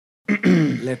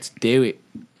Let's do it.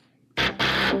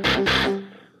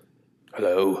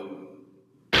 Hello?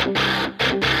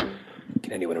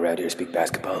 Can anyone around here speak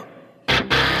basketball?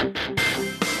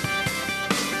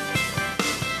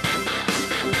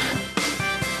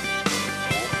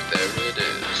 There it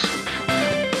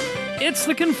is. It's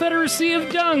the Confederacy of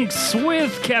Dunks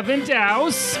with Kevin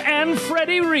Dowse and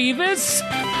Freddie Rivas.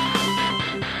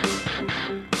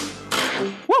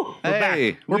 Woo!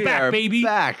 We're back, baby.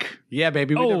 Back. Yeah,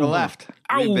 baby, we never left.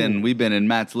 We've been in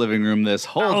Matt's living room this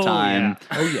whole time.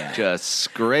 Yeah. Oh, yeah. Just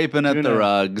scraping at the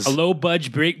rugs. A low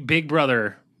budge big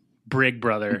brother. Brig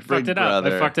brother. Fucked it up.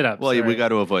 I fucked it up. Well, Sorry. we got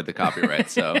to avoid the copyright,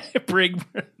 so. Brig.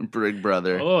 Brig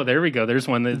brother. Oh, there we go. There's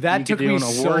one that you Took could do me on a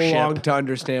so warship. long to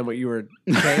understand what you were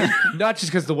saying. Not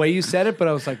just because the way you said it, but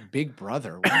I was like, Big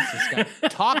Brother. What is this guy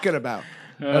talking about?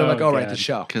 And I'm like, oh, right, the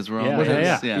show. Because we're Yeah, all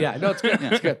yeah. No, it's good.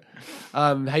 It's good.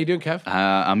 How you doing, Kev?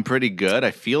 I'm pretty good.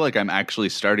 I feel like I'm actually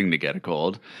starting to get a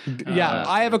cold. Yeah,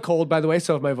 I have a cold, by the way,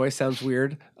 so if my voice sounds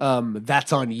weird,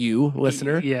 that's on you,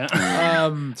 listener. Yeah.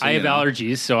 I have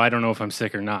allergies, so I don't know if I'm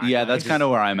sick or not. Yeah, that's kind of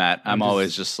where I'm at. I'm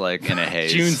always just like in a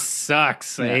haze. June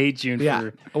sucks. I hate June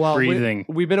for breathing.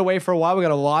 We've been away for a while. We got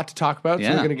a lot to talk about, so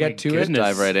we're going to get to it.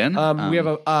 Dive right in. We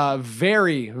have a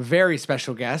very, very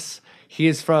special guest. He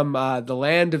is from the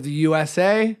land of the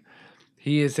USA.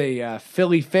 He is a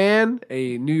Philly fan,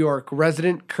 a New York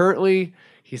resident currently.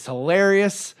 He's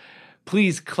hilarious.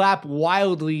 Please clap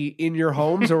wildly in your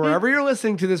homes or wherever you're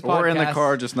listening to this podcast. Or in the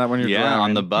car, just not when you're driving.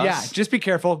 on the bus. Yeah, just be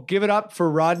careful. Give it up for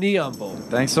Rodney Umble.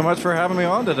 Thanks so much for having me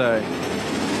on today.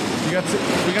 We got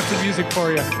some music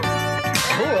for you.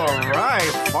 All right,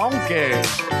 funky.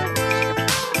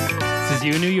 This is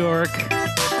you in New York.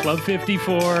 Club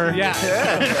 54. Yeah.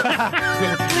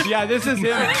 Yeah, this is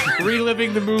him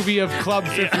reliving the movie of Club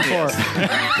 54.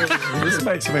 This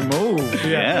makes me move.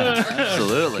 Yeah,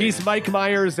 absolutely. He's Mike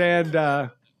Myers and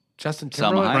Justin Salma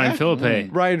Timberlake. Hayek. Ryan Philippe.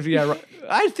 Ryan, yeah.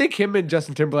 I think him and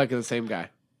Justin Timberlake are the same guy.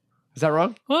 Is that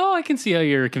wrong? Well, I can see how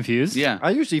you're confused. Yeah. I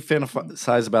usually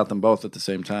fantasize about them both at the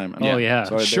same time. Oh, yeah.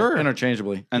 So Sure.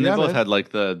 interchangeably. And Yeah, they both man. had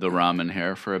like the ramen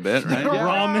hair for a bit, right?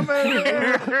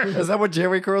 Ramen. Is that what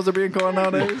Jerry curls are being called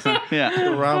nowadays? Yeah.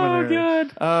 Ramen hair.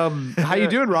 God. How you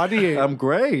doing, Rodney? I'm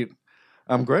great.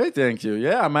 Thank you.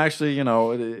 Yeah, I'm actually,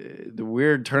 the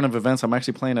weird turn of events, I'm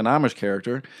actually playing an Amish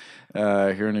character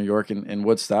here in New York in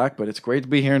Woodstock, but it's great to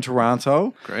be here in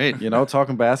Toronto. Great.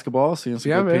 Talking basketball, seeing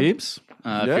some good man. peeps.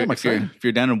 I'm excited. If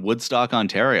you're down in Woodstock,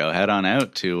 Ontario, head on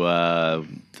out to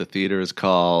the theater is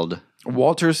called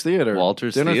Walter's Theater.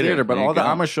 Dinner Theater. But There you all the go.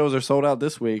 Amish shows are sold out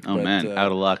this week. Oh, but, man,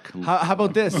 out of luck. How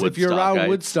about this? If you're around Woodstockites.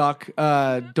 Woodstock,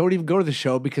 don't even go to the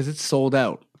show because it's sold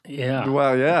out. Yeah.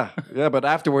 Well, yeah. But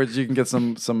afterwards you can get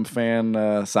some fan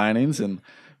signings and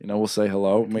we'll say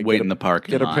hello. Wait in the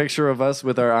parking Get lot. a picture of us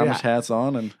with our Amish Yeah. hats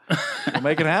on and we'll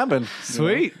make it happen.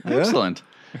 Sweet. Excellent.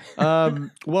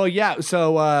 Well, yeah.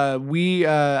 So we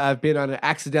have been on an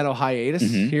accidental hiatus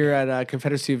here at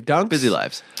Confederacy of Dunks. Busy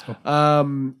lives.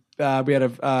 We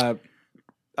had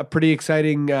a pretty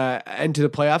exciting end to the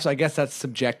playoffs. I guess that's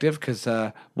subjective because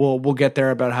we'll get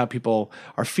there about how people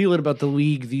are feeling about the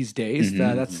league these days.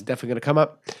 That's definitely going to come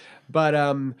up. But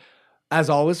as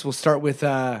always, we'll start with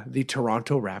the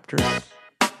Toronto Raptors.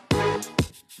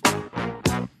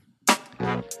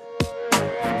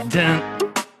 Dun.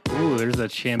 Ooh, there's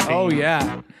that champagne. Oh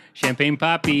yeah, Champagne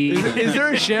poppy. is there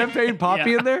a champagne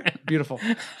poppy in there? Beautiful.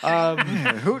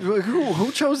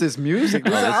 Who chose this music?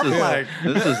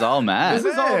 This is all Matt.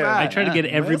 This is all Yeah. Matt. I try to get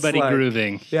everybody That's like-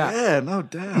 grooving. Yeah, no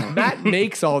doubt. Matt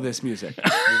makes all this music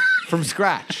from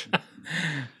scratch.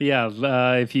 Yeah,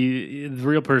 if you the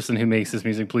real person who makes this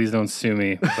music, please don't sue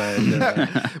me.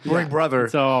 But Bring brother.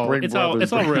 it's all Bring it's all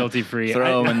brothers. royalty free.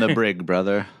 Throw him in the brig,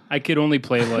 brother. I could only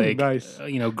play like Nice.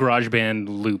 garage band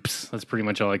loops. That's pretty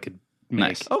much all I could make.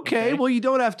 Nice. Okay, well, you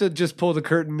don't have to just pull the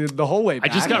curtain the whole way I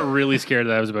back. just got really scared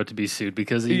that I was about to be sued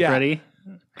because of you, Yeah. Freddie.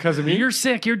 because of me. You're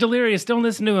sick. You're delirious. Don't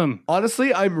listen to him.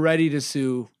 Honestly, I'm ready to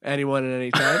sue anyone at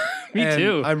any time. Me And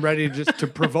too. I'm ready just to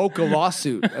provoke a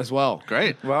lawsuit as well.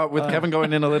 Great. Well, with Kevin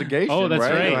going into litigation. Oh, that's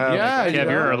right. You'll have- Yeah, Kev,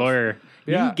 you're our lawyer.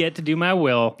 Yeah. You get to do my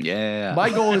will. Yeah. My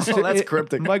goal is to that's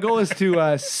cryptic. My goal is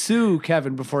to sue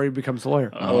Kevin before he becomes a lawyer.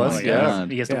 Oh, that's my good.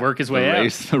 God. He has to work his the way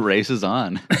out. race is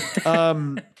on.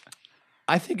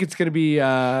 I think it's gonna be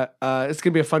a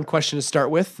fun question to start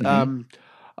with.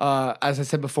 As I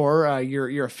said before,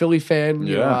 you're a Philly fan.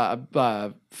 You're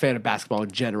a fan of basketball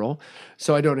in general.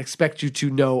 So I don't expect you to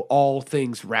know all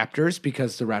things Raptors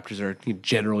because the Raptors are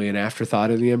generally an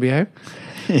afterthought in the NBA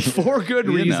for good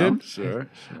reason. Sure.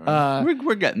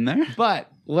 We're getting there.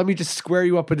 But let me just square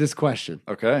you up with this question.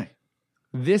 Okay.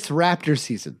 This Raptor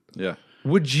season, Yeah.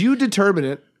 would you determine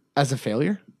it as a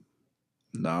failure?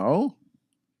 No.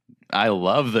 I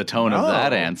love the tone of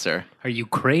that No. answer. Are you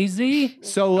crazy?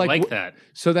 So I like, like that.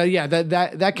 So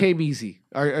that came easy.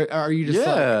 Are you just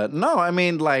Yeah. No, I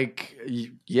mean, like,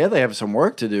 yeah, they have some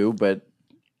work to do, but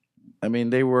I mean,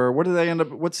 they were, what did they end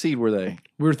up, what seed were they?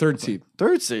 we were third seed?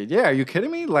 Third seed. Yeah. Are you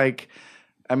kidding me? Like,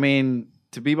 I mean,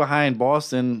 to be behind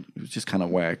Boston was just kind of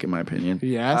whack, in my opinion.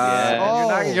 Yes.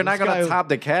 You're not this going to guy- top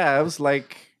the Cavs.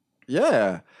 Like,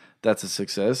 yeah, that's a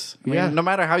success. I mean, Yeah. no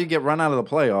matter how you get run out of the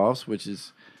playoffs, which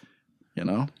is, you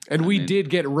know. And we did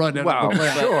get run out Well, of the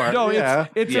playoffs. sure, No, yeah.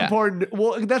 it's Yeah. important.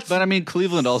 Well, that's But I mean,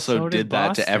 Cleveland also So did did that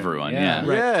Boston. to everyone. Yeah.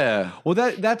 Yeah. Yeah. well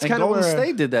that's And kind of Golden where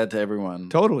State did that to everyone.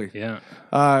 totally. Yeah.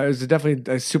 It was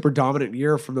definitely a super dominant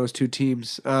year from those two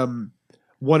teams.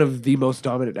 One of the most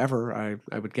dominant ever,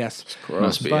 I would guess.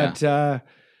 Must be. But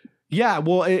yeah,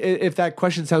 well, if that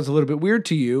question sounds a little bit weird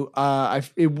to you,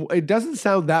 it doesn't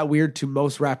sound that weird to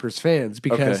most Raptors fans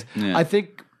because Okay. Yeah. I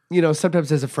think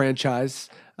sometimes as a franchise,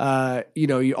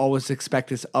 you always expect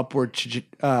this upward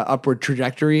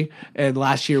trajectory. And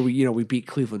last year we beat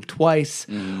Cleveland twice.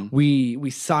 Mm-hmm. We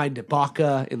signed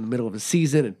Ibaka in the middle of the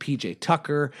season and PJ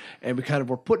Tucker, and we kind of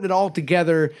were putting it all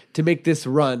together to make this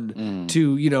run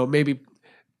to maybe.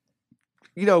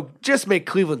 Just make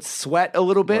Cleveland sweat a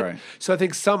little bit. Right. So I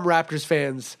think some Raptors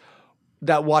fans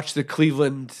that watch the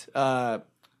Cleveland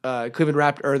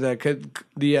Raptor or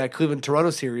the Cleveland Toronto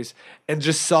series and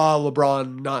just saw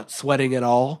LeBron not sweating at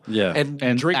all. Yeah. And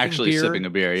drinking actually beer, sipping a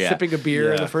beer, yeah. sipping a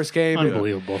beer in Yeah. the first game.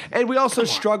 Unbelievable. And we also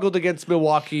struggled against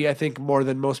Milwaukee, I think, more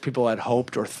than most people had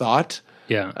hoped or thought.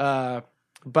 Yeah.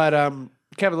 But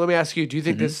Kevin, let me ask you: do you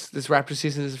think this Raptors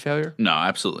season is a failure? No,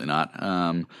 absolutely not.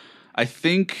 I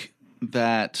think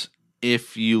that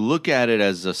if you look at it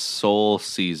as a sole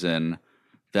season,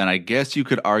 then I guess you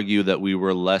could argue that we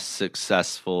were less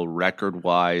successful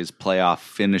record-wise, playoff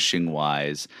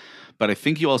finishing-wise. But I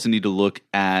think you also need to look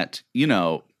at,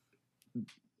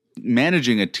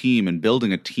 managing a team and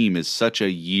building a team is such a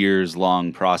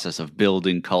years-long process of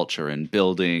building culture and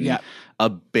building a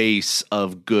base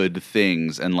of good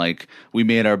things. And like we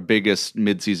made our biggest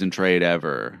midseason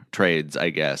trades, I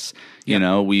guess.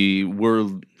 We were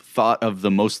thought of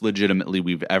the most legitimately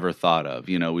we've ever thought of.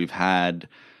 We've had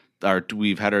our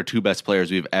two best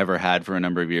players we've ever had for a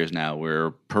number of years now. We're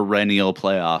a perennial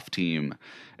playoff team.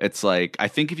 It's like, I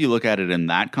think if you look at it in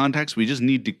that context, we just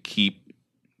need to keep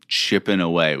chipping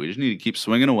away. We just need to keep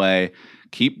swinging away,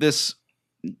 keep this,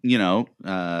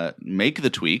 make the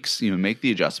tweaks, make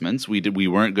the adjustments. We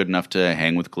weren't good enough to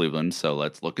hang with Cleveland, so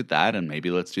let's look at that and maybe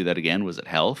let's do that again. Was it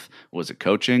health? Was it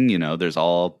coaching? There's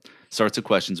all sorts of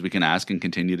questions we can ask and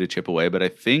continue to chip away. But I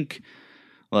think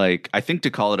to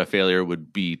call it a failure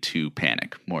would be to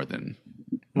panic more than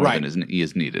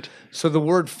is needed. So the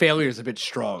word failure is a bit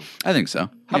strong. I think so.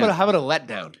 How about a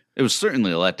letdown? It was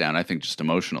certainly a letdown, I think, just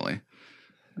emotionally.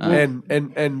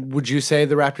 And would you say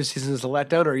the Raptors season is a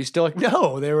letdown, or are you still like,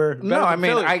 no, they were better No, I than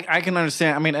mean, Philly? I can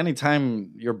understand. I mean,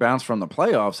 anytime you're bounced from the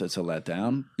playoffs, it's a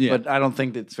letdown. Yeah. But I don't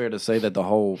think it's fair to say that the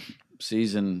whole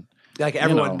season. like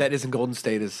everyone that isn't Golden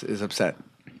State is upset.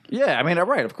 Yeah, I mean,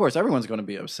 right. Of course, everyone's going to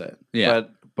be upset. Yeah.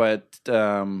 But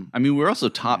I mean, we're also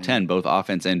top 10, both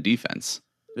offense and defense.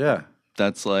 yeah.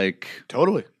 That's like,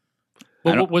 Totally.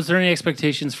 Well, was there any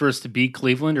expectations for us to beat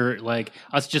Cleveland, or like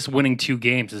us just winning 2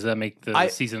 games? Does that make the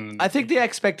season? I think the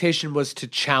expectation was to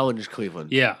challenge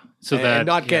Cleveland. Yeah. So and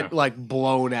not get like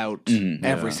blown out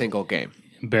every single game.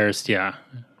 embarrassed. Yeah.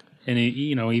 And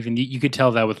even you could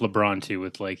tell that with LeBron too,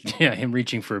 with like him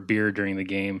reaching for a beer during the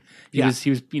game. He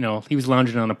was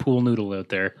lounging on a pool noodle out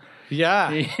there.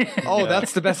 Yeah. Oh,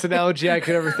 that's the best analogy I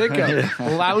could ever think of.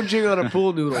 Lounging on a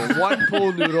pool noodle. One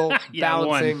pool noodle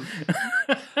balancing.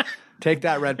 Take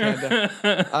that, Red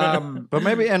Panda. But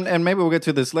maybe and maybe we'll get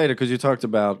to this later because you talked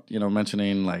about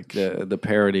mentioning like the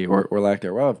parity or lack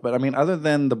thereof. But I mean, other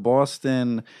than the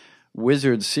Boston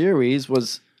Wizards series,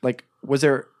 was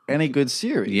there any good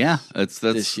series? yeah, that's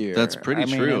this year. That's pretty I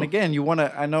mean, true. And again, you want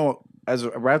to. I know as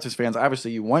Raptors fans,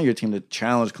 obviously you want your team to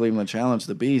challenge Cleveland, challenge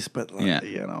the Beast. But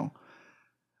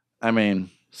I mean,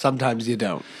 Sometimes you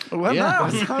don't. well, Yeah.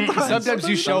 no, Sometimes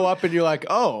you show up and you're like,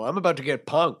 oh, I'm about to get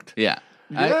punked. Yeah.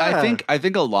 Yeah. I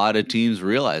think a lot of teams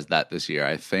realized that this year.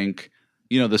 I think,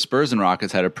 the Spurs and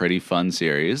Rockets had a pretty fun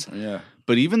series. Yeah.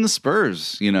 But even the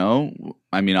Spurs,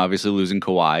 I mean, obviously losing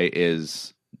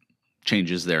Kawhi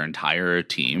changes their entire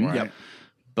team. Right. Yep.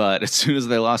 But as soon as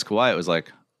they lost Kawhi, it was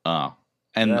like, oh.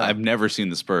 And Yeah. I've never seen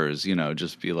the Spurs,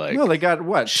 just be like, No, they got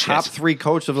what Shit. top 3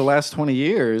 coach of the last 20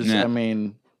 years. Yeah. I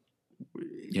mean,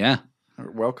 yeah,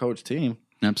 well coached team.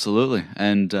 absolutely.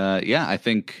 And I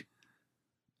think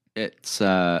it's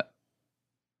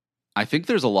I think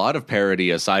there's a lot of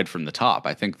parity aside from the top.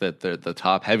 I think that the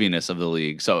top heaviness of the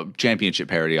league, so championship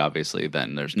parity, obviously,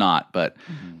 then there's not. But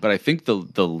I think the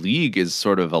league is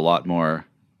sort of a lot more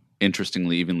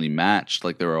interestingly evenly matched.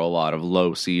 Like there are a lot of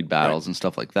low seed battles and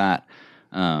stuff like that.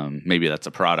 Maybe that's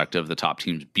a product of the top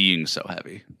teams being so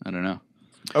heavy. I don't know.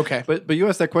 Okay. But you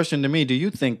asked that question to me. Do you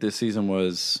think this season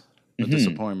was a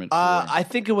disappointment? I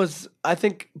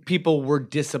think people were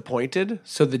disappointed,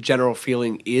 so the general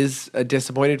feeling is a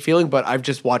disappointed feeling. But I've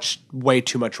just watched way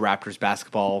too much Raptors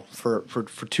basketball for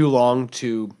too long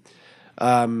to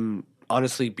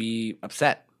honestly be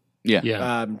upset.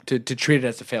 Yeah. To treat it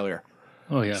as a failure.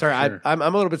 Oh yeah. Sorry, sure. I'm a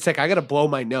little bit sick. I got to blow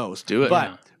my nose. Do it.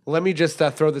 But Yeah. let me just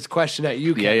throw this question at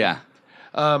you. Ken. Yeah.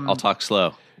 I'll talk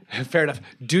slow. Fair enough.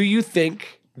 Do you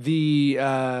think the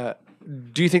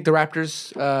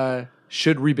Raptors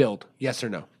should rebuild? Yes or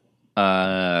no?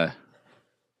 I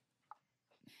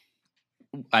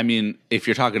mean, if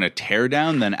you're talking a tear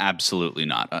down, then absolutely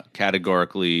not.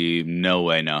 Categorically, no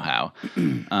way, no how.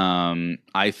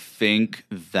 I think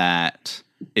that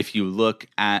if you look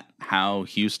at how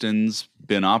Houston's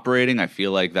been operating, I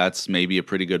feel like that's maybe a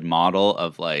pretty good model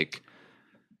of like,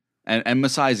 and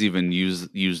Masai's even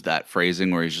used that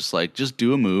phrasing where he's just like, just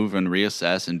do a move and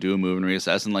reassess and do a move and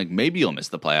reassess, and like maybe you'll miss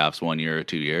the playoffs 1 year or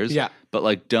 2 years. Yeah. But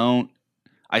like,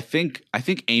 I think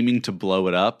aiming to blow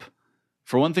it up.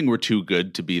 For one thing, we're too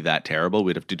good to be that terrible.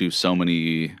 We'd have to do so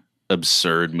many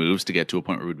absurd moves to get to a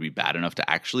point where we'd be bad enough to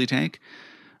actually tank.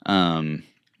 And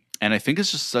I think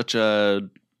it's just such a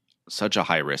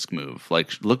high risk move.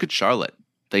 Like, look at Charlotte.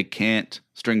 They can't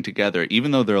string together,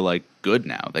 even though they're like good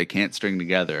now. They can't string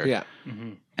together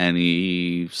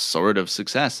any sort of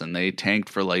success, and they tanked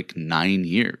for like 9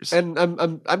 years. And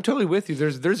I'm totally with you.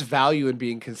 There's value in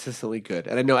being consistently good.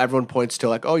 And I know everyone points to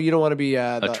like, oh, you don't want to be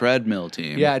a treadmill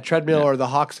team. Yeah, a treadmill or the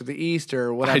Hawks of the East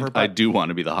or whatever. I do want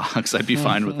to be the Hawks. I'd be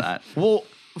fine with that. Well,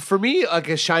 for me, like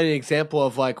a shining example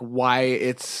of like why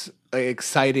it's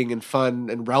exciting and fun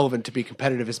and relevant to be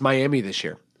competitive is Miami this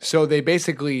year. So they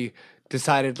basically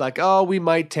decided like, oh, we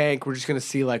might tank. We're just going to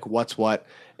see like what's what.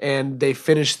 And they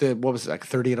finished what was it, like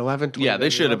 30-11? Yeah, they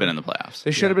should have been in the playoffs.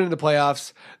 They should have been in the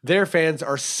playoffs. Their fans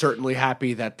are certainly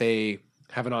happy that they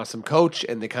have an awesome coach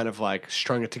and they kind of like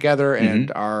strung it together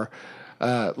and are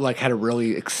like had a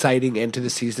really exciting end to the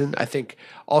season. I think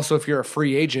also if you're a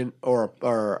free agent or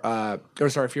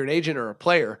if you're an agent or a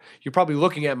player, you're probably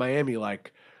looking at Miami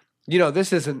like, you know,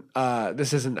 this isn't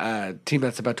a team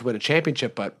that's about to win a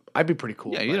championship, but I'd be pretty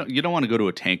cool. Yeah, you don't want to go to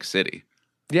a tank city.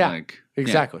 Yeah, like,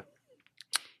 exactly. Yeah.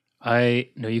 I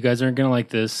know you guys aren't going to like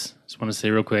this. Just want to say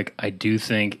real quick, I do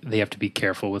think they have to be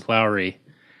careful with Lowry.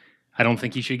 I don't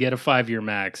think he should get a 5-year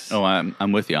max. Oh,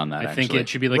 I'm with you on that. I think it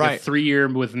should be like a 3-year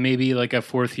with maybe like a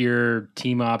 4th-year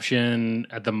team option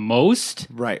at the most.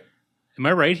 Right. Am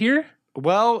I right here?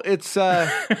 Well, it's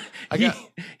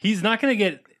he's not going to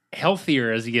get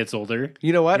healthier as he gets older.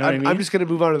 You know what? You know I'm just going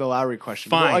to move on to the Lowry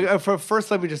question. Fine. Well, first,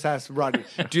 let me just ask Rodney,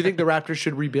 do you think the Raptors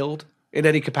should rebuild in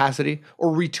any capacity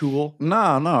or retool? No.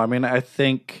 I mean, I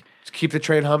think Just keep the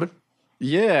train humming?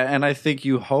 Yeah, and I think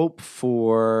you hope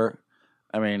for.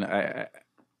 I mean, I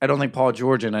don't think Paul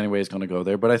George in any way is going to go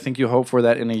there, but I think you hope for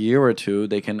that in a year or two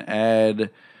they can add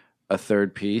a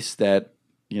third piece that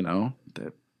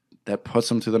that puts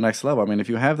them to the next level. I mean, if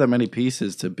you have that many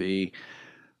pieces to be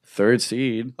third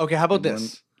seed. Okay, how about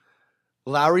this?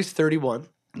 Lowry's 31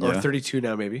 or 32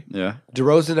 now, maybe. Yeah.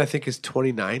 DeRozan, I think, is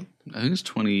 29. I think it's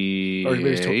 28. Or maybe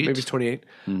it's 28.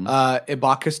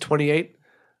 Ibaka's 28.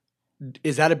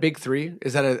 Is that a big three?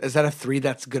 Is that a three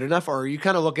that's good enough? Or are you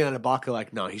kind of looking at Ibaka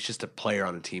like, no, he's just a player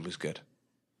on a team who's good?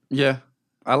 Yeah.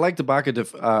 I like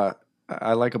Ibaka.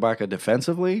 I like Ibaka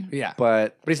defensively. Yeah.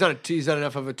 But he's not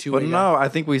enough of a two-way guy. guy. No, I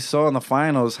think we saw in the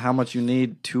finals how much you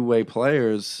need two-way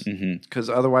players because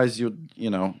otherwise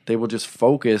they will just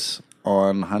focus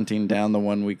on hunting down the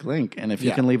 1 weak link. And if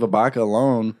you can leave Ibaka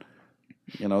alone,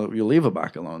 you leave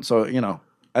Ibaka alone. So,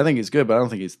 I think he's good, but I don't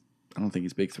think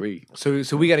he's big three. So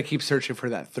we got to keep searching for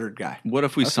that third guy. What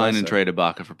if we sign and trade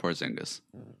Ibaka for Porzingis?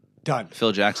 Done.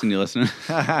 Phil Jackson, you listening?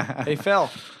 Hey, Phil.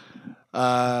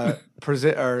 Ibaka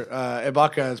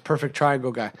is perfect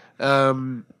triangle guy.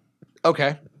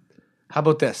 Okay. How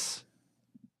about this?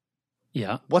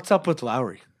 Yeah. What's up with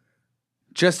Lowry?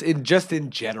 Just in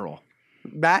general.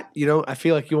 Matt, I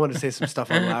feel like you want to say some stuff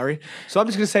on Lowry. So I'm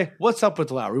just going to say, what's up with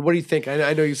Lowry? What do you think?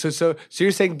 I know you. So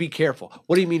you're saying be careful.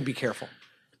 What do you mean be careful?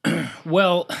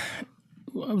 Well,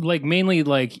 like mainly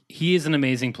like he is an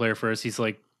amazing player for us. He's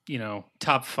like,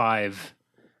 top 5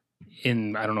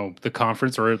 in, I don't know, the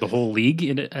conference or the whole league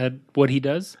at what he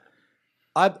does.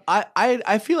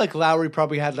 I feel like Lowry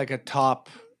probably had like a top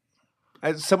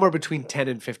somewhere between 10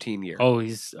 and 15 years. Oh,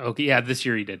 he's okay. Yeah, this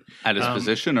year he did. At his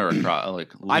position or across,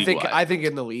 like league-wide? I think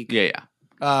in the league. Yeah.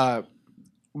 But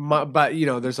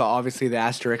there's obviously the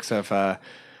asterisk of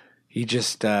he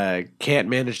just can't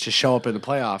manage to show up in the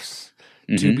playoffs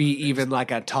to be even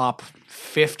like a top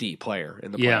 50 player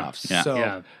in the playoffs. Yeah.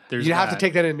 So there's you have to that.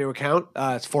 take that into account.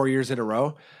 It's 4 years in a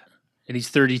row. And he's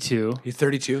 32. He's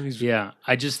 32. Yeah,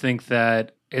 I just think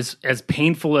that as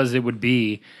painful as it would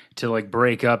be to like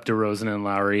break up DeRozan and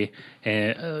Lowry,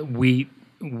 and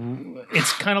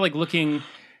it's kind of like looking.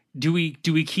 Do we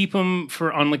keep him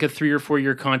on like a 3 or 4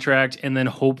 year contract and then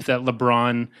hope that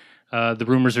LeBron, the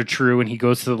rumors are true, and he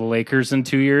goes to the Lakers in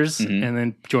 2 years and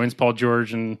then joins Paul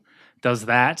George and does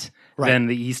that? Right. Then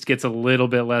the East gets a little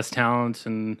bit less talent,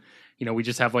 and we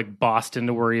just have like Boston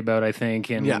to worry about, I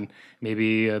think, and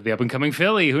maybe the up and coming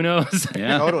Philly. Who knows?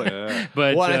 Yeah. Totally.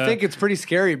 But I think it's pretty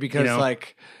scary because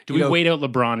do we wait out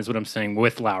LeBron? Is what I'm saying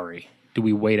with Lowry. Do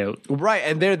we wait out? Right,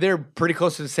 and they're pretty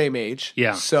close to the same age.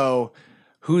 Yeah. So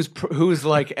who's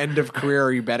like end of career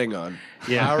are you betting on?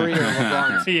 Lowry or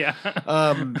LeBron?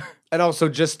 Yeah. And also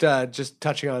just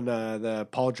touching on the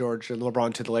Paul George and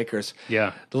LeBron to the Lakers.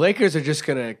 Yeah. The Lakers are just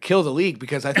gonna kill the league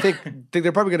because I think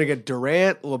they're probably gonna get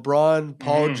Durant, LeBron,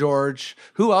 Paul George.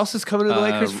 Who else is coming to the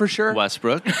Lakers for sure?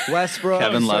 Westbrook.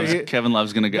 Kevin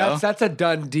Love's gonna go. That's a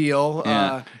done deal.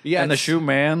 Yeah. And the shoe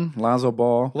man, Lonzo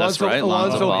Ball. That's right,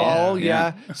 Lonzo Ball.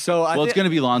 Yeah. So it's going to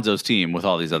be Lonzo's team with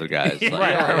all these other guys.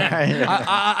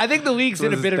 I think the league's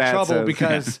in a his bit of dad trouble says.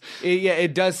 because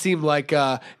it does seem like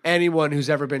anyone who's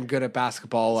ever been good at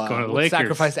basketball going to the would Lakers.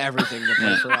 sacrifice everything to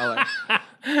play for LA.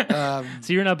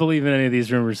 So you're not believing any of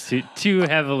these rumors too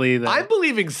heavily. I'm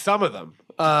believing some of them.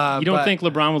 You don't think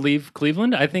LeBron will leave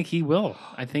Cleveland? I think he will.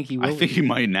 I think he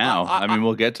might now. I mean,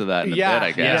 we'll get to that in a bit,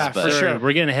 I guess. yeah, but for sure.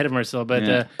 We're getting ahead of ourselves,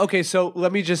 but Okay, so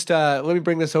let me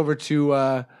bring this over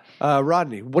to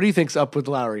Rodney. What do you think's up with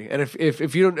Lowry? And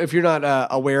if you're not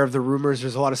aware of the rumors,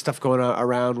 there's a lot of stuff going on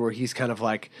around where he's kind of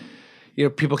like,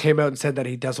 people came out and said that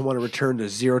he doesn't want to return.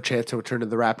 There's zero chance to return to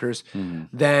the Raptors.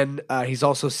 Then he's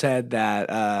also said that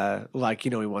he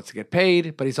wants to get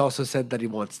paid, but he's also said that he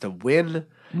wants to win.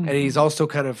 And he's also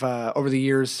kind of over the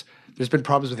years, there's been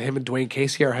problems with him and Dwayne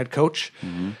Casey, our head coach.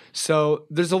 So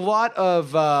there's a lot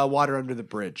of water under the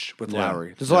bridge with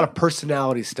Lowry. There's a lot of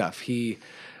personality stuff. He,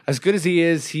 as good as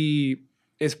he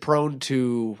is prone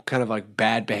to kind of like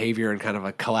bad behavior and kind of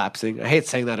like collapsing. I hate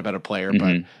saying that about a player,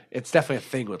 but it's definitely a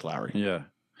thing with Lowry. Yeah.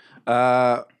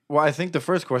 Well, I think the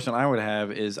first question I would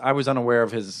have is I was unaware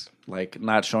of his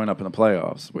not showing up in the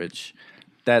playoffs, which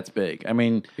that's big. I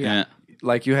mean,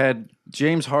 like you had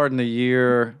James Harden the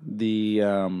year the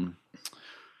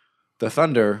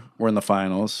Thunder were in the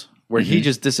finals where he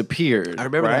just disappeared. I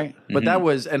remember that. But that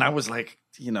was, and I was like,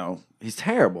 he's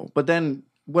terrible. But then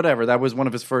whatever, that was one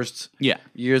of his first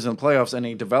years in the playoffs, and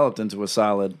he developed into a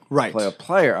solid playoff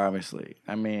player, obviously.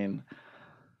 I mean,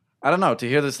 I don't know. To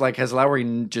hear this, has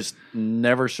Lowry just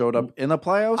never showed up in the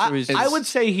playoffs? I would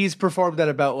say he's performed at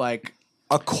about like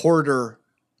a quarter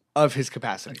of his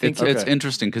capacity. It's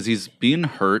interesting because he's been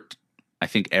hurt, I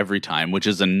think, every time, which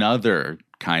is another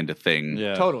kind of thing.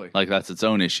 Yeah. Totally. Like, that's its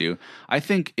own issue. I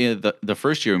think in the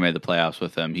first year we made the playoffs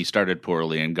with him, he started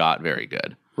poorly and got very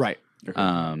good. Right.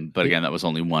 But again, that was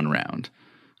only one round.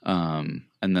 And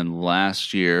then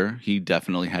last year, he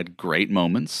definitely had great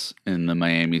moments in the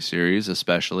Miami series,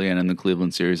 especially, and in the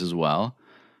Cleveland series as well.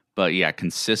 But yeah,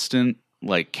 consistent,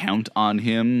 count on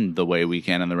him the way we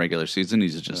can in the regular season.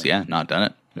 He's just, not done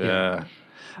it. Yeah.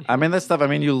 I mean, that stuff,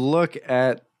 you look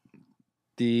at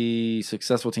the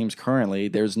successful teams currently,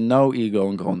 there's no ego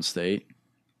in Golden State.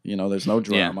 There's no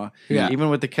drama. Yeah. Even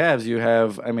with the Cavs, you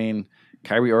have,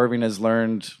 Kyrie Irving has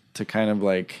learned to kind of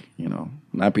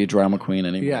not be a drama queen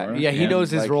anymore. Yeah, he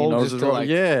knows his role. He knows his role.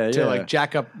 To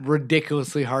jack up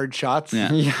ridiculously hard shots.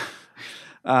 Yeah.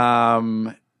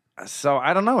 So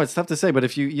I don't know. It's tough to say, but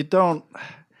if you don't,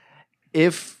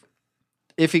 if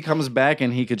he comes back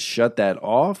and he could shut that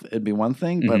off, it'd be one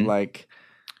thing. But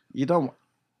you don't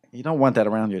want that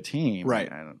around your team,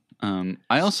 right?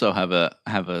 I also have a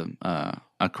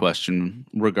question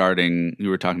regarding, you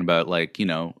were talking about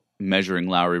measuring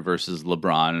Lowry versus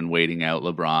LeBron and waiting out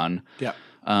LeBron. Yeah.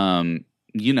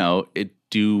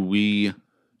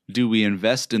 Do we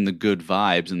invest in the good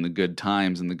vibes and the good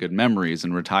times and the good memories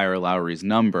and retire Lowry's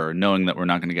number, knowing that we're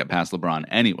not going to get past LeBron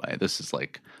anyway? This is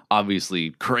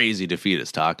obviously crazy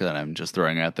defeatist talk that I'm just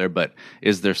throwing out there, but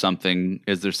is there something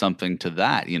to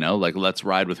that? Let's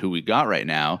ride with who we got right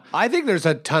now. I think there's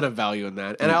a ton of value in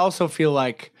that, and I also feel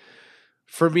like,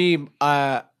 for me,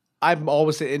 I'm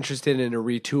always interested in a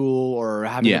retool or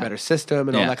having a better system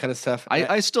and all that kind of stuff.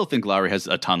 I still think Lowry has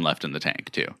a ton left in the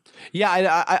tank too.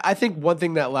 Yeah, I think one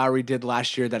thing that Lowry did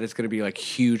last year that is going to be like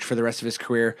huge for the rest of his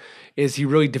career is he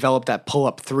really developed that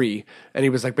pull-up three, and he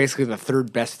was like basically the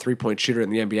third best three-point shooter in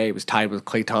the NBA. He was tied with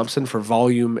Klay Thompson for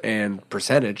volume and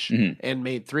percentage and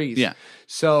made threes. Yeah.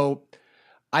 So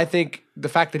I think the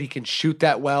fact that he can shoot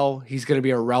that well, he's going to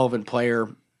be a relevant player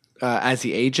as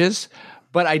he ages.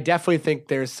 But I definitely think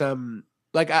there's some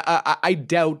like I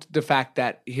doubt the fact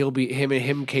that he'll be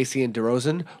him, Casey, and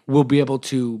DeRozan will be able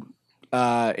to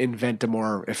invent a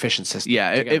more efficient system.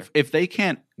 Yeah, if they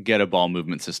can't get a ball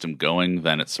movement system going,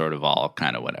 then it's sort of all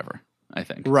kind of whatever. I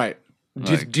think. Right.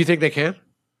 Do you think they can?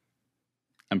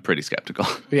 I'm pretty skeptical.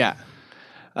 Yeah.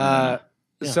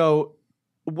 So,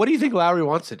 what do you think Lowry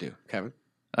wants to do, Kevin?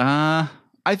 I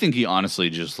think he honestly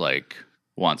just like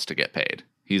wants to get paid.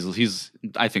 He's.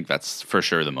 I think that's for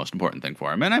sure the most important thing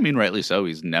for him, and I mean, rightly so.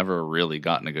 He's never really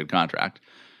gotten a good contract.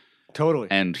 Totally.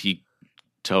 And he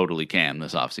totally can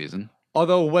this offseason.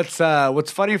 Although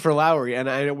what's funny for Lowry,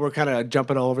 and we're kind of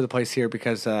jumping all over the place here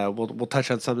because we'll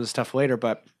touch on some of this stuff later,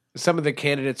 but some of the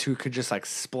candidates who could just like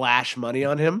splash money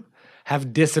on him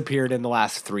have disappeared in the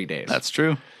last 3 days. That's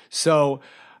true. So,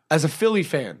 as a Philly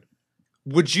fan,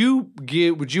 would you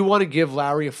want to give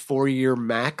Lowry a 4-year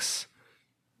max?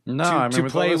 No, to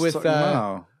play with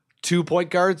 2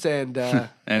 point guards and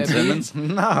and Simmons?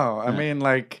 No, I mean,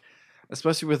 like,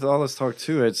 especially with all this talk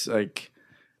too, it's like,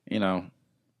 you know,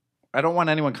 I don't want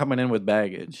anyone coming in with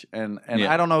baggage, and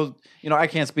I don't know, you know, I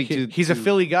can't speak to. He's a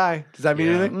Philly guy. Does that mean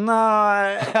anything? No,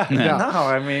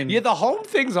 I mean, the home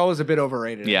thing's always a bit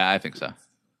overrated. Yeah, I think so.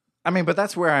 I mean, but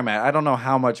that's where I'm at. I don't know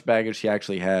how much baggage he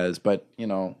actually has, but you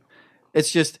know,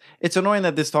 it's annoying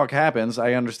that this talk happens.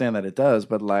 I understand that it does,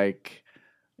 but like.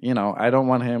 You know, I don't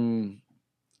want him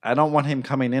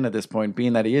coming in at this point,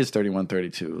 being that he is 31,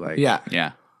 32. Like,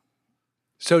 yeah.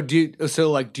 So do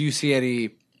you see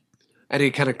any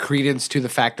kind of credence to the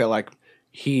fact that like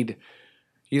he'd,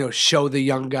 you know, show the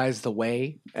young guys the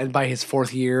way, and by his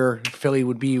 4th year, Philly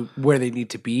would be where they need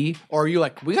to be? Or are you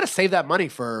like, we got to save that money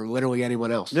for literally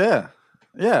anyone else? Yeah.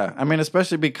 I mean,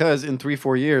 especially because in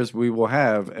 3-4 years we will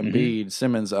have Embiid,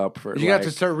 Simmons up for. You have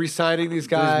to start re-signing these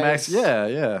guys.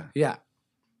 Yeah.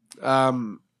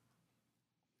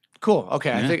 Cool.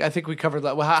 Okay. I think we covered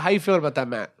that. Well, how you feeling about that,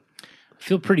 Matt? I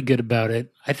feel pretty good about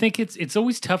it. I think it's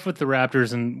always tough with the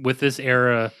Raptors and with this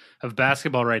era of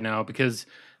basketball right now because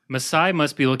Masai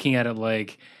must be looking at it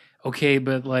like, okay,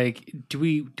 but like, do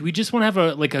we just want to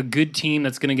have a good team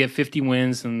that's going to get 50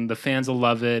 wins and the fans will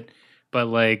love it? But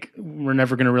like, we're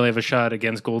never going to really have a shot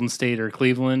against Golden State or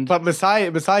Cleveland. But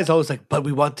Masai's always like, but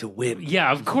we want to win.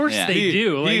 Yeah, of course they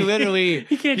do. Like, he literally,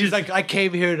 he's like, I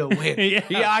came here to win.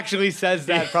 He actually says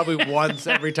that probably once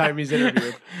every time he's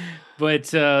interviewed.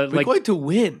 But we're going to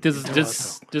win.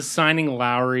 Does signing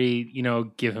Lowry, you know,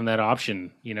 give him that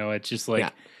option? You know, it's just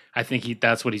like I think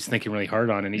that's what he's thinking really hard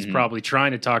on, and he's probably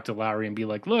trying to talk to Lowry and be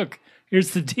like, look,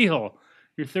 here's the deal.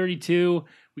 You're 32.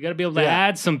 We got to be able to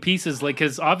add some pieces, like,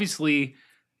 because obviously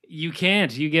you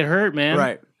can't. You get hurt, man.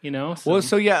 Right. You know?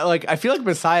 Like, I feel like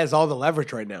Masai has all the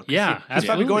leverage right now. He's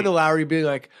probably going to Lowry being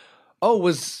like, oh,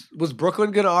 was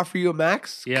Brooklyn going to offer you a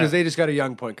max? Because they just got a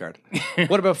young point guard.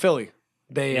 What about Philly?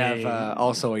 They have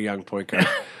also a young point guard.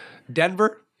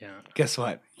 Denver? Yeah. Guess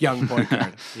what? Young point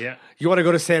guard. Yeah. You want to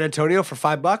go to San Antonio for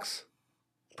 $5?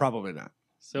 Probably not.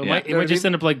 So it might just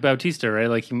end up like Bautista, right?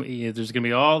 Like there's going to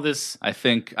be all this. I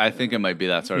think it might be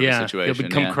that sort of a situation. He'll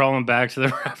come crawling back to the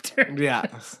Raptors. Yeah.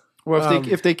 Well,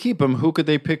 if they keep him, who could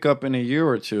they pick up in a year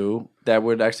or two that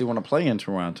would actually want to play in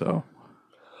Toronto?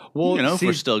 Well, you know, if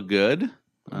we're still good.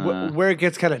 Where it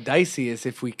gets kind of dicey is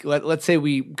if we let's say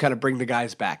we kind of bring the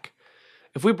guys back.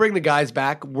 If we bring the guys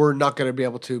back, we're not going to be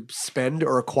able to spend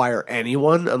or acquire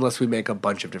anyone unless we make a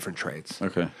bunch of different trades.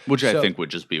 Okay. Which I think would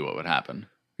just be what would happen.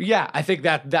 Yeah, I think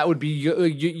that would be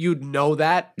you'd know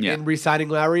that in re-signing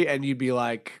Lowry, and you'd be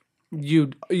like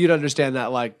you'd understand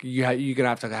that like you're gonna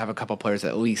have to have a couple players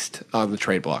at least on the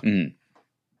trade block.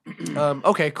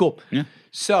 Okay, cool. Yeah.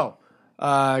 So,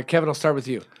 Kevin, I'll start with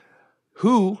you.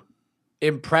 Who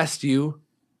impressed you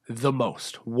the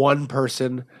most? One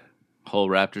person. Whole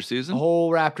Raptor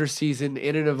season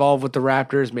in and involved with the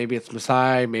Raptors. Maybe it's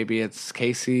Masai, maybe it's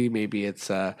Casey, maybe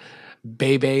it's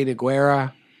Bebe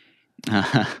Nogueira.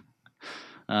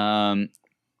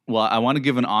 Well, I want to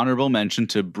give an honorable mention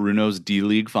to Bruno's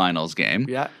D-League Finals game.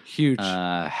 Yeah, huge.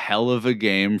 Hell of a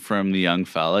game from the young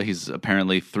fella. He's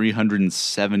apparently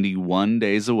 371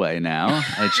 days away now.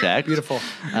 I checked. Beautiful.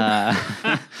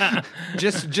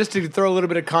 Just to throw a little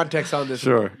bit of context on this.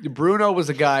 Sure. Bruno was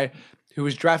a guy who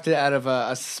was drafted out of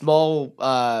a small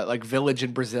like village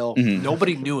in Brazil.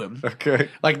 Nobody knew him. Okay.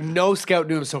 Like no scout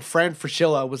knew him. So Fran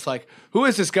Fraschilla was like, "Who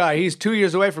is this guy? He's 2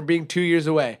 years away from being 2 years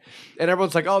away." And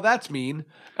everyone's like, "Oh, that's mean."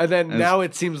 And then now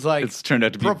it seems like It's turned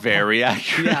out to be very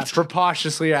accurate. yeah,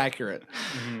 preposterously accurate.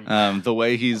 The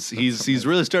way he's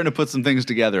really starting to put some things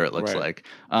together, it looks like.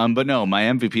 But no, my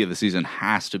MVP of the season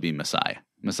has to be Masai.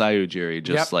 Masai Ujiri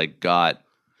just like got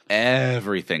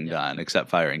everything done except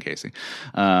firing Casey.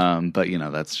 But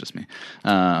that's just me.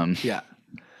 I'm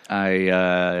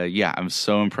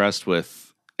so impressed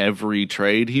with every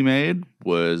trade he made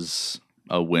was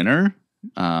a winner.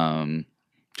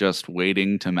 Just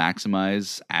waiting to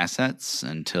maximize assets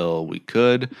until we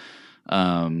could.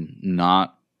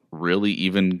 Not really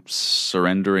even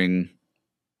surrendering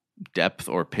depth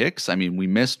or picks. I mean, we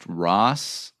missed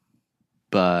Ross,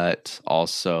 but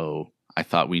also I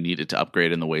thought we needed to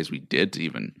upgrade in the ways we did to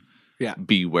even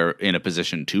be in a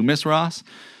position to miss Ross.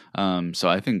 So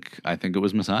I think it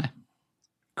was Masai.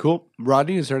 Cool.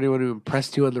 Rodney, is there anyone who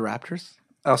impressed you on the Raptors?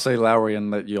 I'll say Lowry and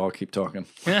let you all keep talking.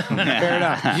 Fair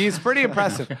enough. He's pretty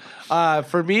impressive.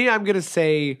 For me, I'm going to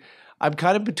say I'm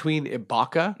kind of between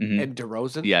Ibaka and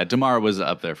DeRozan. Yeah, DeMar was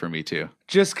up there for me too.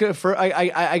 Just for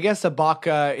I guess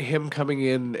Ibaka, him coming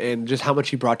in and just how much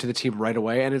he brought to the team right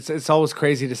away, and it's always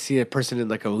crazy to see a person in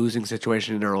like a losing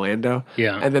situation in Orlando,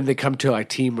 and then they come to a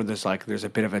team where there's a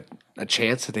bit of a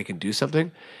chance that they can do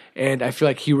something, and I feel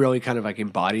like he really kind of like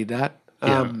embodied that.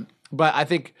 But I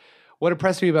think what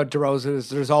impressed me about DeRozan is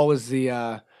there's always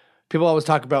the people always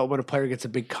talk about when a player gets a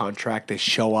big contract, they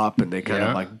show up and they kind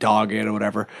of like dog it or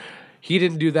whatever. He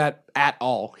didn't do that at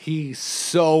all. He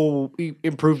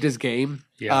improved his game.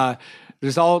 Yeah.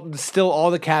 There's still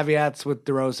all the caveats with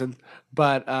DeRozan,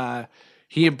 but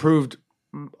he improved,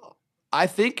 I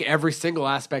think, every single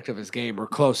aspect of his game, or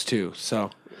close to.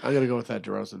 So I'm going to go with that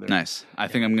DeRozan there. Nice. I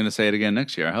think I'm going to say it again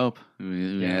next year, I hope.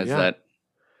 He has that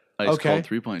ice cold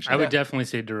 3-point shot. I would definitely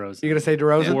say DeRozan. You're going to say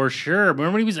DeRozan? For sure.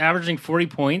 Remember when he was averaging 40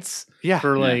 points?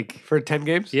 For 10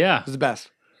 games? Yeah. It was the best.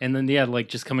 And then, like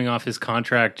just coming off his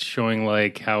contract, showing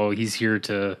like how he's here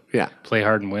to play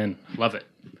hard and win. Love it.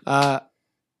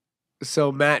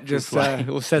 So Matt just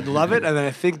said love it, and then I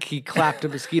think he clapped a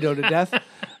mosquito to death.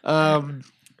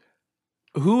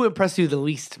 Who impressed you the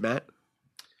least, Matt?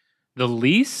 The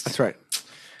least? That's right.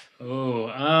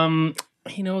 Oh,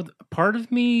 part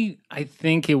of me, I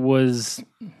think it was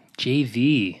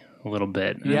JV a little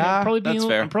bit. Yeah, that's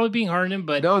fair. I'm probably being hard on him,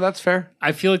 but no, that's fair.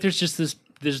 I feel like there's just this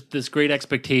great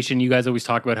expectation. You guys always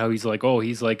talk about how he's like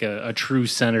a true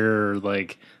center, or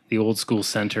like the old school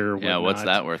center. Yeah, what's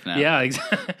that worth now? Yeah,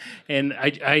 exactly. And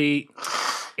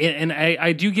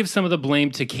I do give some of the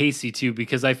blame to Casey too,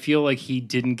 because I feel like he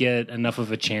didn't get enough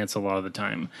of a chance a lot of the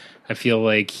time. I feel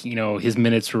like his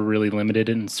minutes were really limited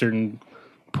in certain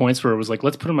points where it was like,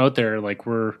 let's put him out there. Like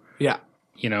I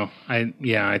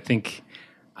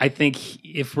think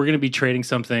if we're gonna be trading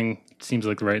something, it seems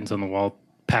like the writing's on the wall.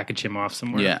 Package him off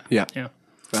somewhere. Yeah.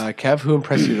 Kev, who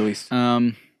impressed you the least?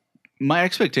 My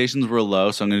expectations were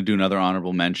low, so I'm going to do another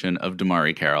honorable mention of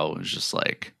Damari Carroll. It was just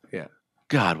like,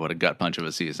 God, what a gut punch of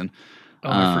a season.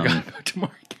 I forgot about Damari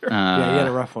Carroll. Yeah, he had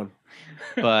a rough one.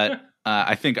 But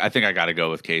I think I got to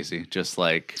go with Casey. Just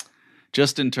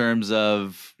in terms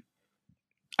of,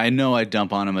 I know I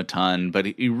dump on him a ton, but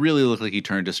he really looked like he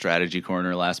turned to strategy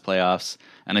corner last playoffs.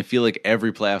 And I feel like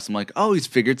every playoffs, I'm like, oh, he's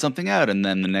figured something out. And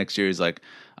then the next year, he's like,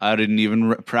 I didn't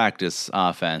even practice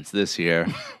offense this year.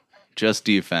 Just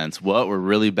defense. What? We're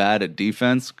really bad at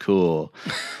defense? Cool.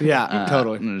 Yeah,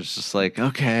 totally. And it's just like,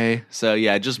 okay. So,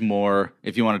 yeah, just more,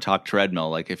 if you want to talk treadmill,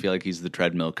 like I feel like he's the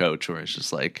treadmill coach, where it's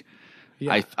just like,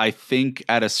 I think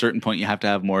at a certain point you have to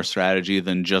have more strategy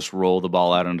than just roll the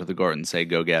ball out onto the court and say,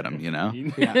 go get him, Yeah.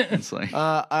 It's like,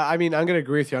 I mean, I'm going to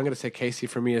agree with you. I'm going to say Casey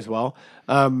for me as well.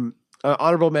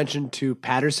 Honorable mention to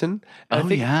Patterson. I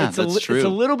think that's true. It's a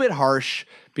little bit harsh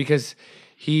because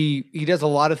he does a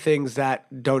lot of things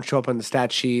that don't show up on the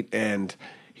stat sheet, and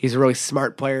he's a really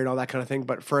smart player and all that kind of thing.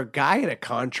 But for a guy in a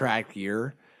contract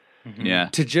year,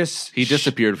 to just he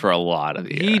disappeared for a lot of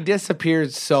the year. He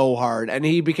disappeared so hard, and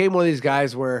he became one of these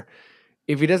guys where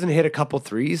if he doesn't hit a couple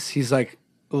threes, he's like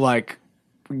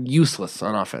useless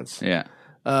on offense. Yeah.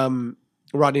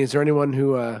 Rodney, is there anyone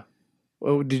who?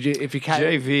 Did you? If you catch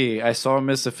JV, I saw him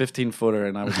miss a 15-footer,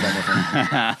 and I was done with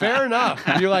him. Fair enough.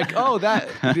 You're like,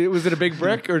 was it a big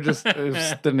brick or just?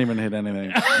 Didn't even hit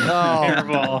anything.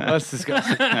 Oh, that's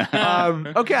disgusting.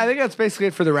 Okay, I think that's basically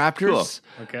it for the Raptors.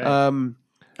 Cool. Okay.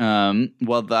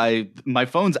 Well, my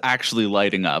phone's actually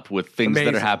lighting up with things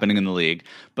that are happening in the league.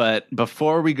 But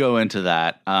before we go into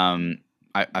that,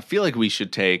 I feel like we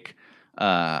should take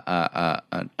an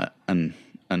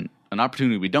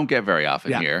opportunity we don't get very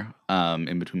often here,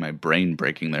 in between my brain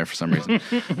breaking there for some reason,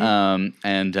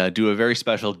 and do a very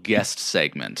special guest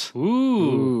segment.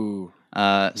 Ooh.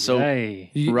 So,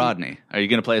 Yay. Rodney, are you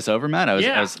going to play us over, Matt?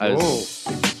 Yeah.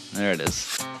 There it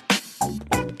is.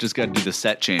 Just got to do the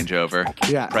set changeover.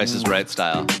 Yeah. Price is Right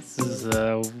style. This is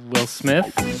Will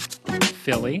Smith,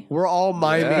 Philly. We're all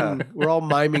miming. We're all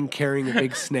miming carrying a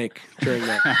big snake during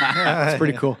that. It's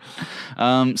pretty cool.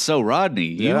 So, Rodney,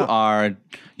 you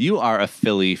are a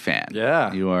Philly fan.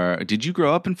 Yeah. You are. Did you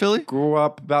grow up in Philly? Grew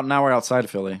up about an hour outside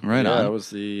of Philly. Right on. That was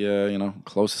the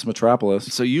closest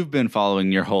metropolis. So you've been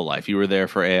following your whole life. You were there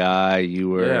for AI. You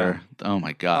were. Oh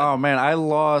my God. Oh man, I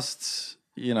lost.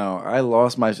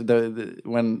 My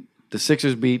when the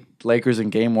Sixers beat Lakers in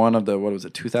Game 1 of the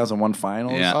 2001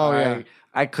 Finals. Yeah. Oh yeah.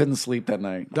 I couldn't sleep that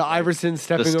night. The Iverson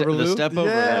stepping over Lou. The step over.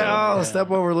 The step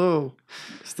over Lou.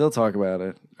 Still talk about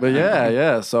it. But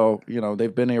yeah. So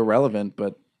they've been irrelevant,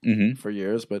 but for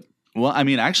years. But Well, I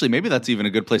mean, actually, maybe that's even a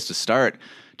good place to start.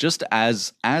 Just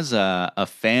as a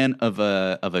fan of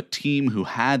a team who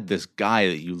had this guy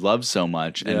that you love so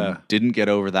much and didn't get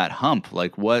over that hump,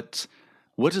 like what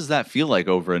does that feel like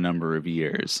over a number of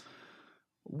years?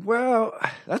 well,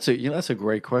 that's a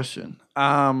great question.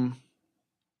 I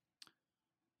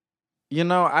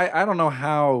don't know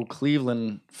how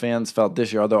Cleveland fans felt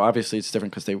this year, although obviously it's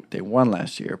different because they won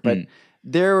last year. But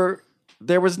there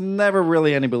was never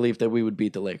really any belief that we would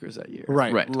beat the Lakers that year.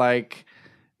 Right. Like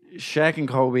Shaq and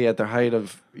Kobe at the height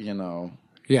of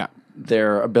Yeah.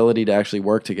 their ability to actually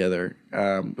work together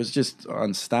was just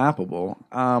unstoppable.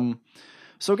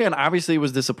 So again, obviously it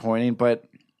was disappointing, but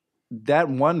that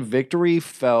one victory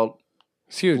felt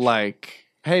It's huge. like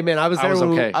Hey man, I was there.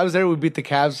 okay. I was there. We beat the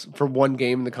Cavs for one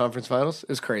game in the conference finals. It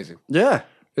was crazy. yeah,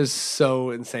 It was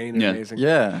so insane and amazing.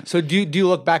 yeah. So do you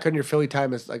look back on your Philly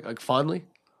time as like fondly?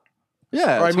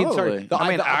 Yeah, Or, I mean, totally.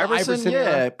 sorry, the Iverson,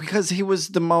 era? because he was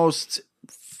the most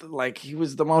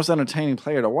entertaining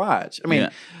player to watch. I mean,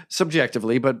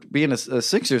 subjectively, but being a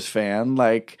Sixers fan,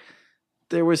 like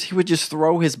he would just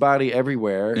throw his body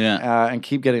everywhere, and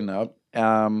keep getting up.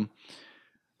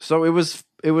 So it was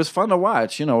fun to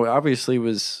watch. Obviously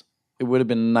it would have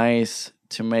been nice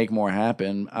to make more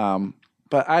happen.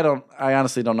 But I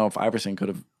honestly don't know if Iverson could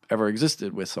have ever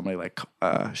existed with somebody like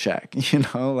Shaq.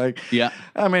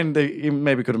 I mean, he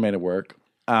maybe could have made it work.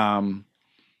 But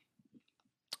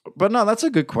no, that's a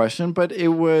good question. But it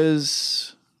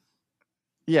was,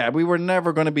 we were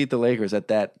never going to beat the Lakers at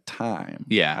that time.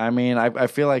 Yeah. I mean, I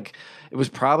feel like it was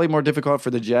probably more difficult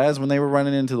for the Jazz when they were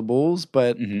running into the Bulls,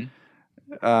 but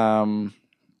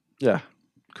yeah.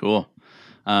 Cool.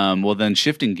 Well, then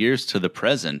shifting gears to the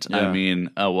present. Yeah. I mean,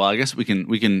 I guess we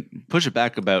can push it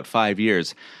back about 5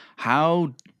 years.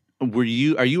 How were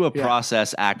you? Are you a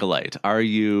process acolyte? Are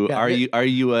you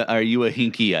a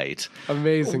hinkyite?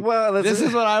 Amazing. Well, this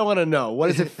is what I want to know. What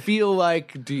does it feel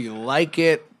like? Do you like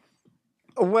it?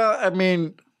 Well, I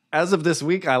mean, as of this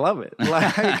week, I love it.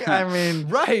 Like, I mean,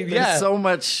 Right, yeah.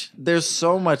 There's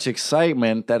so much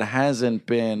excitement that hasn't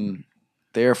been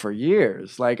there for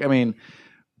years. Like, I mean,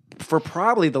 for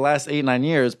probably the last 8-9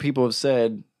 years, people have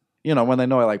said, when they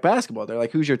know I like basketball, they're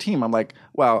like, who's your team? I'm like,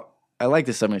 well, I like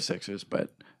the 76ers, but,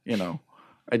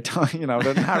 I don't,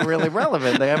 they're not really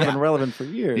relevant. They haven't been relevant for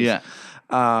years. Yeah.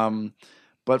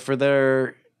 But for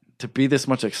there to be this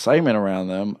much excitement around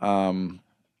them,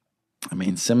 I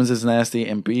mean, Simmons is nasty.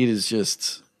 Embiid is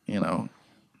just,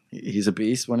 he's a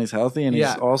beast when he's healthy, and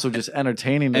he's also just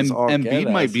entertaining. And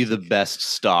Embiid might be the best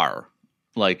star,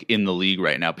 like in the league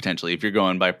right now, potentially, if you're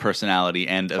going by personality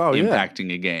and of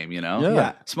impacting a game.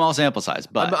 Yeah. Small sample size,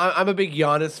 but I'm a big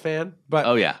Giannis fan.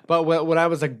 But But when I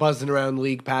was like buzzing around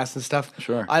League Pass and stuff,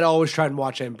 Sure. I'd always try and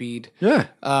watch Embiid. Yeah.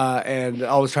 And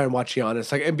always try and watch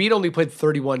Giannis. Like Embiid only played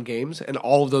 31 games, and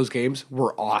all of those games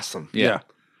were awesome. Yeah,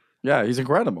 he's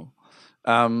incredible.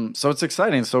 So it's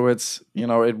exciting. So it's,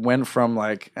 it went from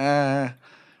like,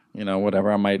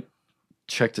 whatever, I might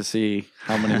check to see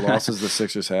how many losses the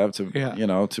Sixers have to,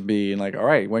 to be like, all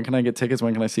right, when can I get tickets?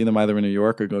 When can I see them either in New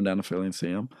York or go down to Philly and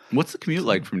see them? What's the commute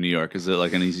like from New York? Is it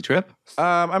like an easy trip?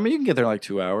 I mean, you can get there in like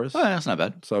 2 hours. Oh, yeah, that's not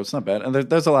bad. So it's not bad. And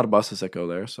there's a lot of buses that go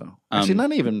there. So actually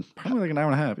not even, probably like an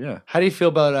hour and a half. Yeah. How do you feel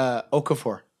about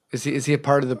Okafor? Is he a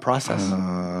part of the process?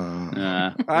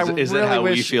 Is it how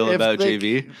we feel about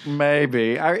JV?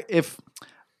 Maybe.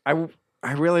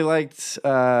 I really liked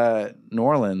New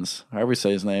Orleans. However you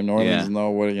say his name, New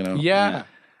Orleans. Yeah.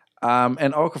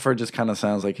 And Okafor just kind of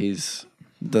sounds like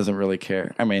doesn't really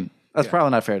care. I mean, that's probably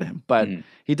not fair to him, but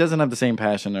he doesn't have the same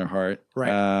passion or heart.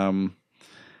 Right.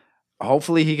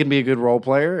 Hopefully, he can be a good role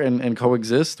player and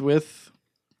coexist with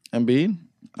Embiid.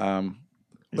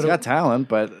 He's got talent,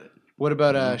 but What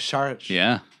about Šarić?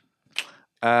 Yeah.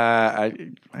 I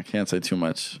can't say too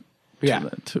much. Yeah.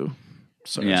 To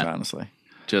Šarić, honestly.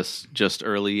 Just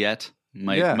early yet.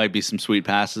 Might be some sweet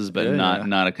passes, but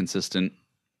not a consistent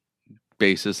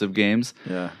basis of games.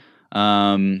 Yeah.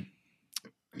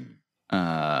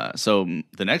 So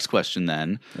the next question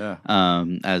then,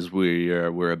 as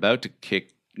we're about to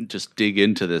just dig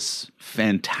into this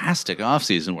fantastic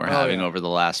offseason we're having over the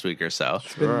last week or so.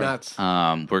 It's been nuts.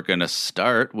 We're going to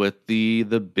start with the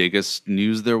biggest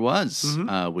news there was,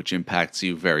 which impacts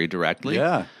you very directly.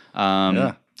 Yeah.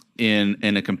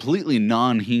 In a completely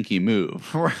non-hinky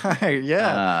move. Right,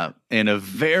 yeah. In a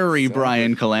very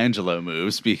Brian Colangelo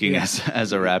move, speaking as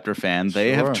a Raptor fan,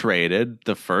 they have traded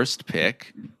the third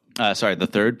pick,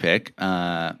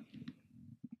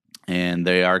 and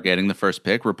they are getting the first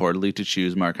pick reportedly to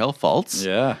choose Markelle Fultz.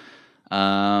 Yeah.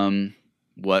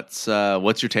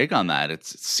 What's your take on that? It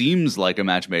seems like a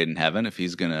match made in heaven if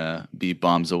he's going to be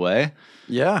bombs away.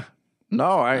 Yeah.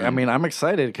 No, I mean, I'm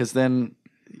excited because then,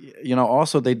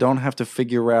 also they don't have to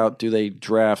figure out, do they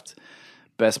draft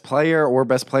best player or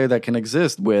best player that can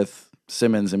exist with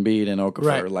Simmons, Embiid, and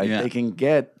Okafor. Right. They can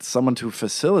get someone to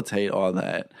facilitate all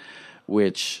that,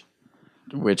 which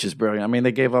is brilliant. I mean,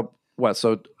 they gave up what?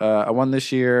 So I won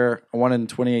this year. I won in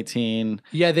 2018.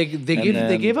 Yeah, they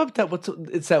gave up that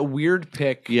it's that weird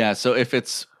pick. Yeah, so if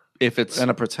it's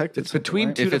and a protected, it's between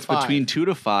right? 2 if to it's 5. between 2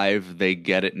 to 5, they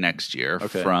get it next year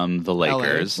from the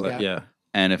Lakers. LA, yeah.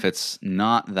 And if it's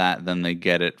not that, then they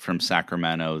get it from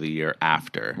Sacramento the year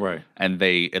after. Right. And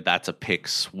that's a pick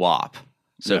swap.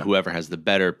 So whoever has the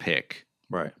better pick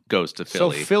goes to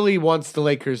Philly. So Philly wants the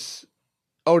Lakers.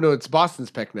 Oh no, it's Boston's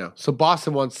pick now. So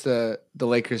Boston wants the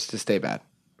Lakers to stay bad.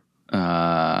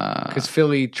 Because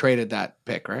Philly traded that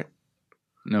pick, right?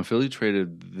 No, Philly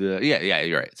traded the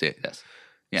you're right. Yes.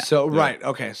 Yeah. So right,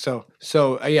 okay. So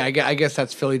I guess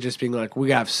that's Philly just being like,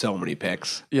 we have so many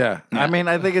picks. Yeah. I mean,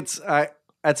 I think it's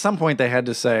at some point they had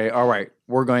to say, all right,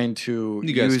 we're going to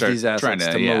use these assets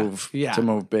to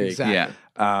move big. Exactly.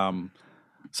 Yeah.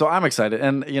 So I'm excited,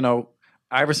 and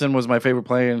Iverson was my favorite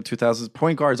player in the 2000s.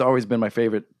 Point guard's always been my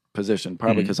favorite position,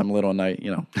 probably because I'm a little night,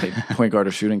 play point guard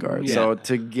or shooting guard. Yeah. So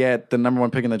to get the number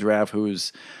one pick in the draft,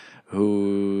 who's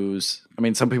I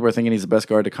mean, some people are thinking he's the best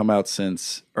guard to come out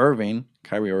since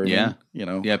Kyrie Irving. Yeah.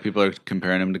 Yeah, people are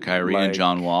comparing him to Kyrie and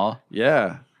John Wall.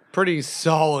 Yeah. Pretty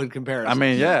solid comparison. I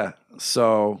mean, yeah.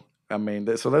 So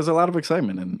so there's a lot of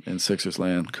excitement in Sixers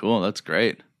land. Cool, that's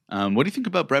great. What do you think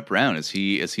about Brett Brown? Is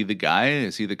he the guy?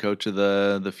 Is he the coach of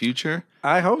the future?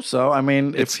 I hope so. I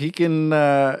mean, if he can,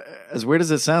 as weird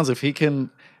as it sounds, if he can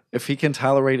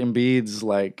tolerate Embiid's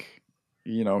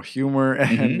humor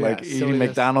and eating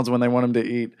McDonald's when they want him to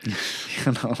eat,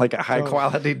 like a high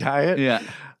quality diet. Yeah,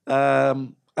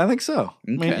 I think so.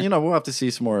 Okay. I mean, we'll have to see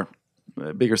some more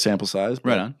bigger sample size. But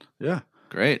right on. Yeah,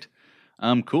 great.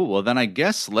 Cool. Well, then I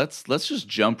guess let's just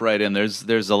jump right in.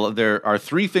 There are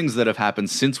 3 things that have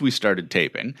happened since we started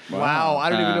taping. Wow,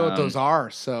 I don't even know what those are.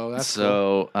 So that's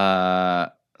cool.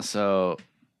 So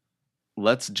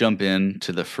let's jump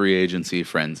into the free agency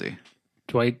frenzy.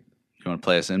 Dwight, You want to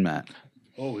play us in, Matt?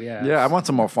 Oh yeah. Yeah, I want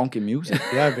some more funky music.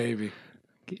 Yeah, baby.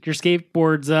 Get your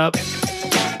skateboards up.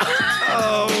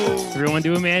 Oh, Everyone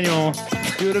do a manual.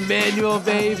 do the manual,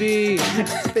 baby.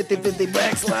 50-50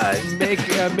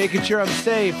 backslide. Making sure I'm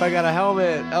safe. I got a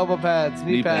helmet, elbow pads,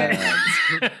 knee pads.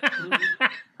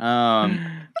 All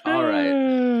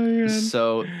right.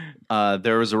 So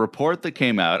there was a report that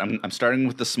came out. I'm starting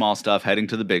with the small stuff, heading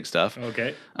to the big stuff.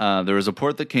 Okay. There was a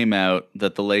report that came out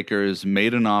that the Lakers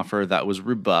made an offer that was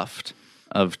rebuffed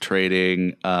of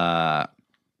trading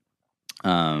the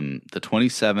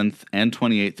 27th and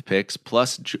 28th picks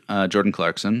plus Jordan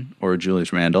Clarkson or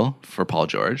Julius Randle for Paul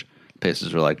George.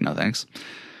 Pacers were like, no thanks.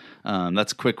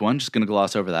 That's a quick one. Just going to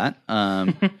gloss over that.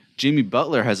 Jimmy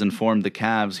Butler has informed the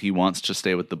Cavs he wants to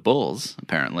stay with the Bulls,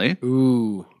 apparently.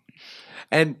 Ooh.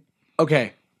 And,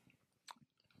 okay,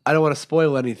 I don't want to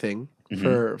spoil anything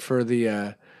for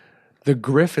the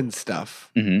Griffin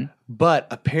stuff, but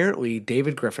apparently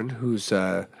David Griffin, who's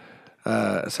sorry,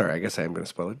 I guess I am going to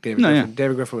spoil it.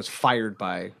 David Griffin was fired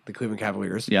by the Cleveland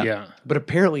Cavaliers. Yeah. But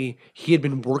apparently he had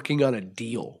been working on a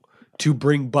deal to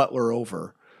bring Butler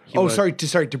over.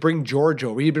 To bring George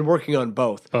over. He'd been working on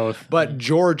both. But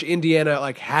George,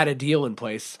 Indiana, had a deal in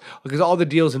place because all the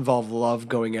deals involve Love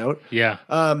going out. Yeah.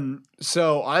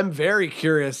 So I'm very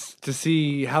curious to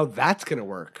see how that's going to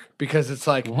work because it's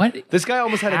like what this guy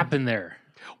almost happened there.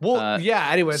 Well, yeah.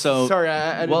 Anyway, so sorry.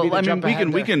 I didn't mean to jump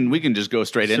ahead we can just go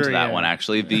straight into that yeah. one.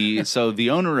 Actually, the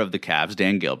owner of the Cavs,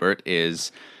 Dan Gilbert,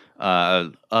 is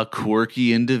a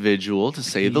quirky individual, to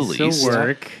say the Piece of least.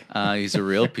 work. He's a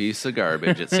real piece of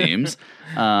garbage, it seems.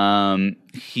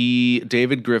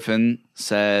 David Griffin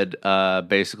said,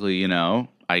 basically, you know,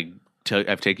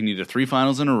 I've taken you to 3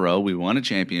 finals in a row. We won a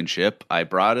championship. I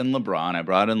brought in LeBron. I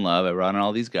brought in Love. I brought in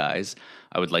all these guys.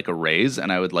 I would like a raise,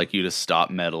 and I would like you to stop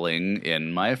meddling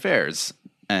in my affairs.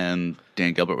 And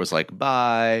Dan Gilbert was like,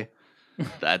 bye.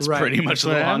 That's pretty much the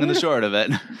long and the short of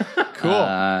it. Cool.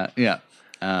 Yeah.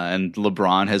 And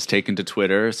LeBron has taken to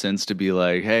Twitter since to be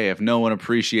like, hey, if no one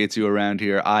appreciates you around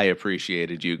here, I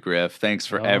appreciated you, Griff. Thanks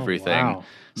for everything. Wow.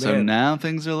 So Man. now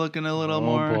things are looking a little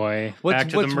more. Oh boy, back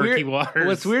to the murky waters.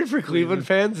 What's weird for Cleveland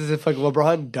fans is if like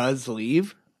LeBron does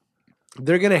leave,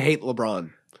 they're gonna hate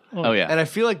LeBron. Oh yeah, And I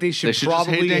feel like they should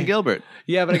probably just hate Dan Gilbert.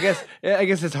 Yeah, but I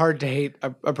guess it's hard to hate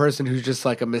a person who's just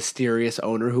like a mysterious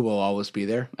owner who will always be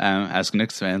there. Ask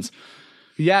Knicks fans.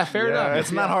 Yeah, fair enough.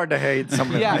 It's not hard to hate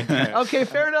somebody like that. Yeah. Okay,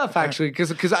 fair enough. Actually,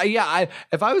 because if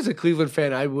I was a Cleveland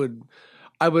fan, I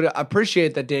would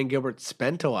appreciate that Dan Gilbert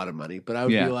spent a lot of money, but I would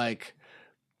be like,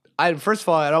 first of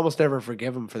all, I'd almost never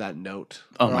forgive him for that note.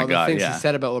 Oh or my all the God, things yeah. he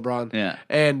said about LeBron. Yeah.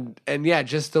 and yeah,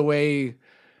 just the way.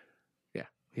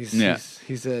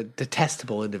 He's a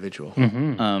detestable individual.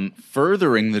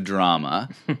 Furthering the drama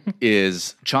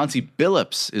is Chauncey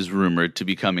Billups is rumored to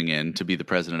be coming in to be the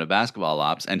president of basketball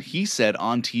ops, and he said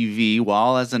on TV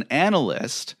while as an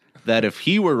analyst that if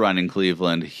he were running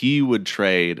Cleveland, he would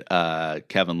trade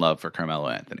Kevin Love for Carmelo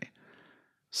Anthony.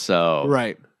 So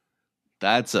Right.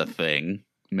 that's a thing,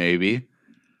 maybe.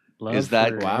 Love Is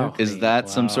that for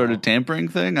some sort of tampering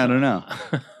thing? I don't know.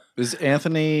 Is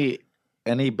Anthony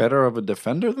any better of a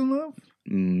defender than Love?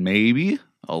 Maybe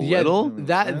a little.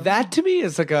 That to me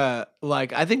is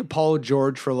like I think Paul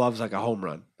George for Love's like a home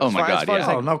run. Oh As my far- God, as far as, yeah.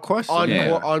 like, Oh, no question.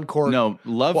 on court. No,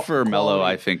 Love for Melo,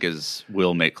 quality. I think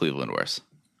will make Cleveland worse.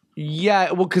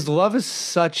 Yeah, well, because Love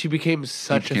is he became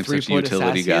such He became a 3-point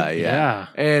utility assassin. guy. Yeah.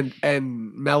 and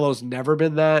Melo's never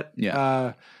been that.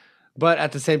 Yeah. But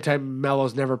at the same time,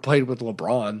 Melo's never played with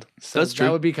LeBron. So That's true.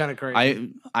 That would be kind of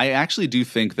crazy. I actually do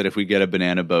think that if we get a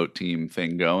banana boat team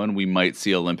thing going, we might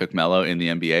see Olympic Melo in the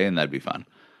NBA, and that'd be fun.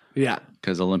 Yeah.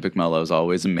 Because Olympic Melo is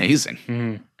always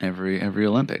amazing every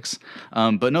Olympics.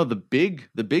 But no, the big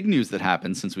news that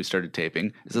happened since we started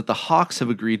taping is that the Hawks have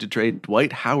agreed to trade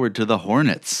Dwight Howard to the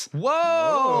Hornets.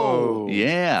 Whoa!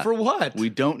 Yeah. For what? We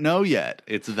don't know yet.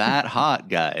 It's that hot,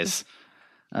 guys.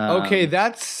 Okay,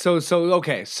 that's so.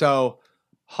 Okay, so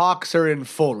Hawks are in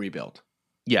full rebuild.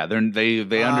 Yeah,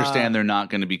 they understand they're not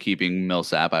going to be keeping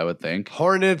Millsap, I would think.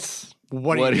 Hornets,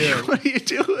 what are you doing? What are you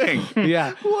doing?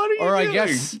 Yeah, What are you or doing? I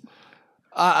guess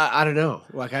I don't know.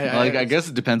 I guess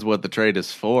it depends what the trade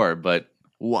is for, but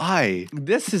why?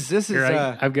 this is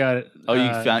Here, I've got it. Oh, you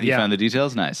found the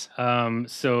details? Nice.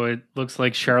 So it looks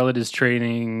like Charlotte is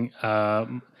trading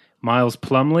Miles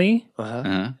Plumlee,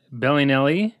 Uh-huh.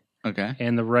 Bellinelli, Okay.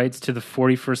 and the rights to the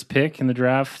 41st pick in the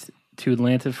draft to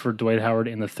Atlanta for Dwight Howard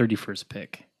in the 31st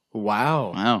pick.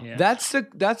 wow. Wow. That's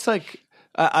like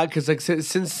because like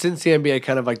since the NBA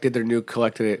kind of like did their new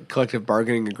collective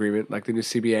bargaining agreement, like the new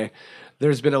CBA,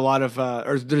 there's been a lot of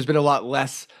there's been a lot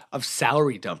less of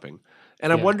salary dumping.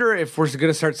 And I wonder if we're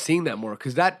going to start seeing that more,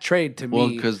 because that trade to me, Well,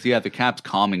 because the cap's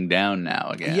calming down now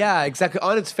again. yeah, exactly.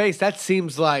 On its face, that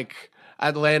seems like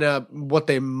Atlanta. What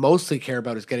they mostly care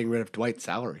about is getting rid of Dwight's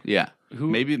salary. Yeah.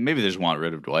 Maybe they just want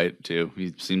rid of Dwight too.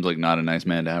 He seems like not a nice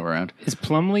man to have around. Is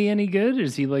Plumlee any good?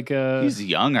 Is he like a? He's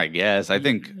young, I guess. I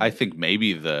think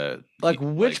maybe Which ship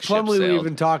Plumlee we sailed.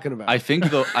 even talking about? I think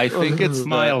it's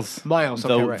Miles. Miles.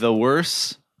 Okay, right. the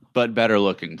worse but better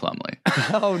looking Plumlee.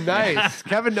 Oh, nice.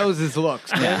 Kevin knows his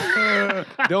looks. Man.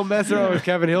 Don't mess around with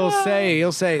Kevin. He'll say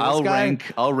this I'll guy.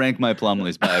 rank my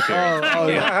Plumlees by appearance. Oh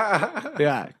yeah,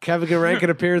 yeah. Kevin can rank an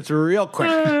appearance real quick.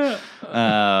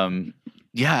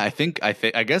 Yeah,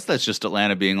 I guess that's just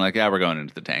Atlanta being like, yeah, we're going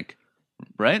into the tank,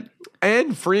 right?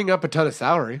 And freeing up a ton of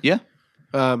salary. Yeah.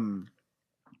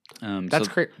 That's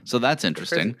great. So that's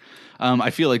interesting. I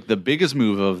feel like the biggest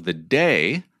move of the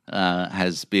day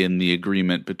has been the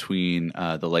agreement between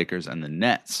the Lakers and the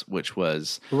Nets, which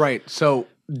was Right. So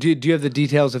do you have the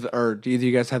details of, or do either of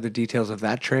you guys have the details of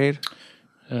that trade?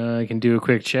 I can do a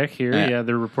quick check here. Yeah. Yeah,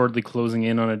 they're reportedly closing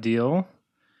in on a deal.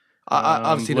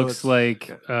 Obviously, no, looks like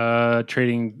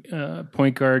trading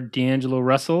point guard D'Angelo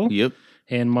Russell yep.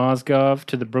 and Mozgov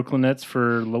to the Brooklyn Nets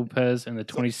for Lopez and the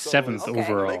 27th Okay.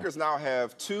 overall. Lakers now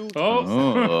have two. Oh,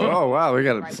 Oh, wow. We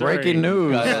got breaking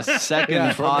news. Got a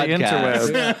second From the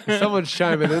podcast. interwebs. someone's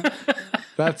chiming in.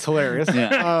 That's hilarious.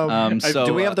 Yeah. So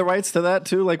do we have the rights to that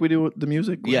too, like we do with the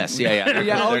music? Yes. Yeah.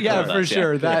 Yeah, oh yeah, for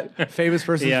sure. That famous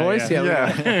person's voice.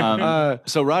 Yeah.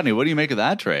 So Rodney, what do you make of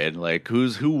that trade? Like,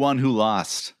 who won, who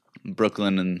lost?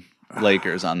 Brooklyn and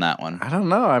Lakers on that one. I don't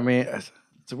know. I mean, it's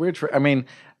a weird trade. I mean,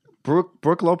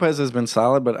 Brooke Lopez has been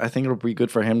solid, but I think it'll be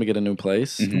good for him to get a new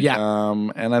place. Yeah.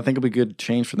 And I think it'll be good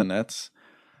change for the Nets.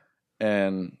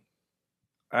 And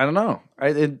I don't know.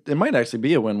 It might actually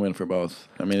be a win-win for both.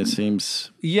 I mean, it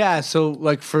seems. Yeah. So,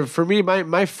 like for me,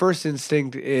 my first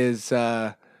instinct is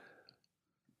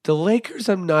the Lakers.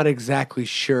 I'm not exactly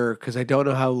sure because I don't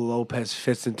know how Lopez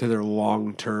fits into their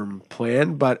long-term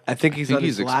plan. But I think he's on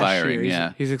his last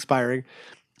year. He's expiring,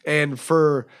 and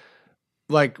for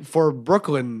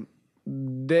Brooklyn,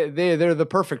 they're the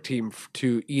perfect team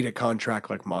to eat a contract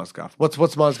like Mozgov. What's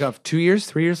Mozgov? 2 years,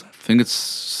 3 years left? I think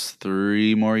it's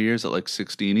 3 more years at like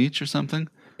 16 each or something.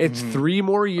 It's 3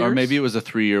 more years, or maybe it was a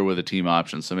 3-year with a team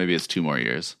option, so maybe it's 2 more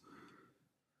years.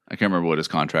 I can't remember what his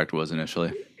contract was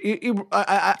initially.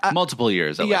 Multiple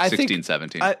years at like 16,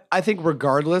 17. I think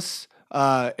regardless,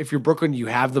 if you're Brooklyn, you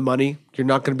have the money. You're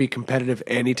not going to be competitive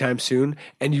anytime soon,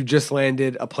 and you just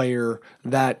landed a player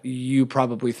that you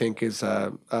probably think is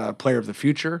a player of the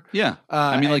future. Yeah,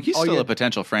 I mean, like he's still a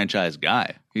potential franchise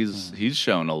guy. He's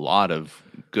shown a lot of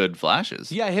good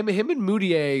flashes. Yeah, him and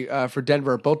Moutier for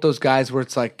Denver, both those guys where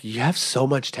it's like you have so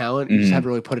much talent, you just haven't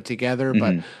really put it together.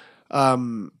 But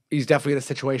he's definitely in a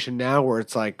situation now where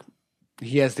it's like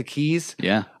he has the keys.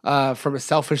 Yeah. From a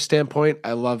selfish standpoint,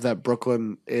 I love that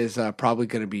Brooklyn is probably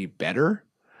going to be better.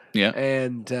 Yeah.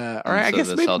 And so I guess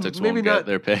the maybe, Celtics maybe won't not get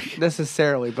their pick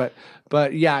necessarily, but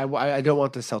yeah, I don't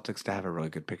want the Celtics to have a really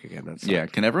good pick again. That's yeah.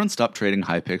 Can everyone stop trading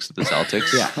high picks to the Celtics?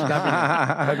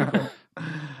 that'd be cool.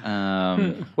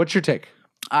 What's your take?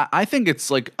 I think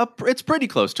it's like it's pretty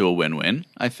close to a win-win.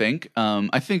 I think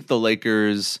the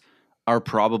Lakers are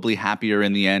probably happier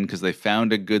in the end because they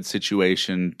found a good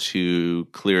situation to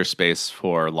clear space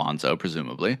for Lonzo,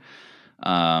 presumably.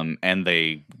 And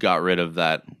they got rid of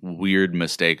that weird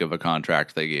mistake of a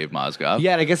contract they gave Mozgov.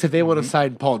 Yeah, and I guess if they want to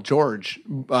sign Paul George,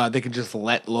 they can just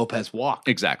let Lopez walk.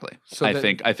 Exactly. So I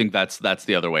think that's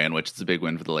the other way in which it's a big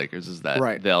win for the Lakers is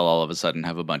that they'll all of a sudden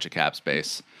have a bunch of cap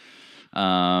space.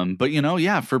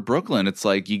 But for Brooklyn, it's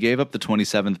like you gave up the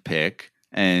 27th pick.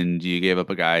 And you gave up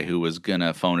a guy who was going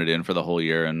to phone it in for the whole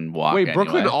year and walk. Wait, anyway.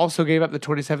 Brooklyn also gave up the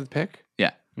 27th pick?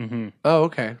 Yeah. Mm-hmm. Oh,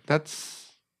 okay. I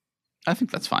think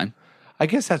that's fine. I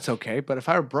guess that's okay. But if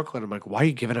I were Brooklyn, I'm like, why are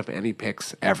you giving up any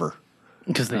picks ever?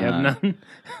 Because they have none.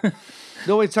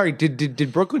 No, wait, sorry.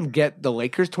 Did Brooklyn get the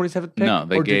Lakers' 27th pick? No,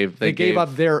 they gave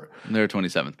up their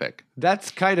 27th pick.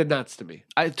 That's kind of nuts to me.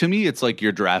 To me, it's like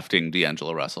you're drafting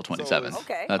D'Angelo Russell 27th.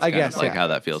 Okay. That's I kind guess, of like yeah. how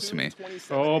that feels to me.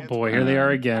 Oh boy, here they are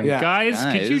again. Yeah. Guys,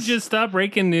 could you just stop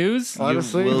breaking news?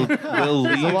 Honestly, We'll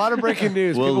there's a lot of breaking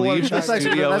news. We'll People want leave to the check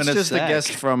studio That's in a just sec. a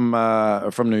guest from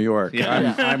New York.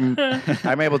 Yeah.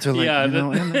 I'm able to Yeah,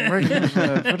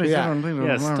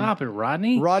 stop it,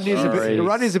 Rodney.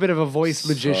 Rodney's a bit of a voice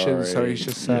magician, so he's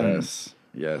just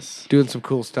yes. doing some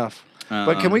cool stuff.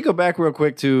 But can we go back real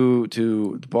quick to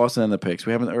Boston and the picks?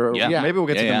 We haven't. Maybe we'll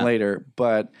get to them later.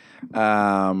 But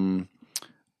I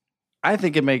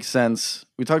think it makes sense.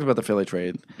 We talked about the Philly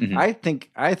trade. Mm-hmm. I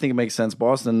think it makes sense.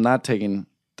 Boston not taking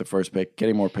the first pick,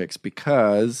 getting more picks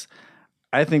because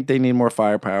I think they need more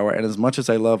firepower. And as much as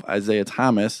I love Isaiah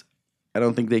Thomas, I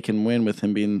don't think they can win with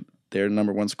him being their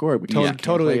number one scorer.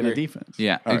 Totally in the agree. defense.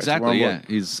 Yeah, All right, exactly. so Yeah,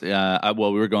 he's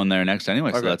well, we were going there next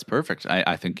anyway, so Okay. that's perfect.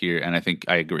 I think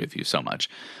I agree with you so much.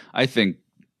 I think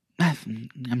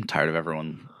I'm tired of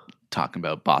everyone talking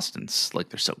about Boston's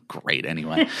like they're so great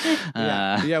anyway.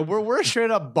 Yeah, we're a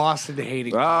straight up Boston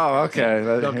hating. Oh, okay.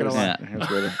 Not gonna lie. Here's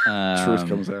where the truth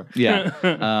comes out. Yeah.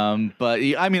 But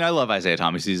I mean, I love Isaiah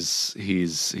Thomas.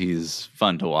 He's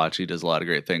fun to watch. He does a lot of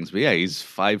great things. But yeah, he's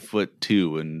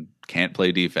 5'2" and can't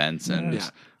play defense. And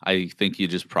I think you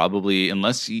just probably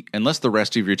unless the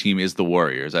rest of your team is the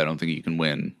Warriors, I don't think you can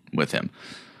win with him.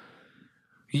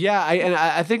 Yeah,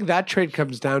 I think that trade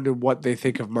comes down to what they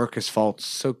think of Marcus Fultz.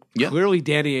 So clearly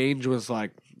Danny Ainge was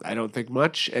like, I don't think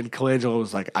much, and Colangelo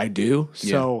was like, I do.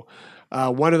 So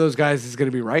one of those guys is going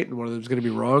to be right, and one of them is going to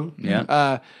be wrong.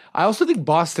 Yeah. I also think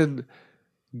Boston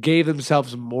gave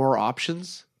themselves more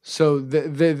options. So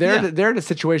they're in a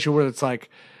situation where it's like,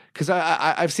 because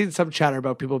I've seen some chatter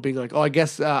about people being like, oh, I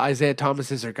guess Isaiah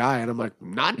Thomas is their guy. And I'm like,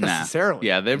 not necessarily.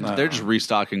 Yeah, they're just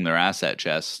restocking their asset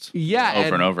chest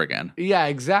over and over again. Yeah,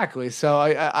 exactly. So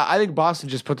I think Boston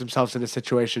just put themselves in a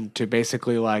situation to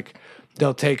basically like,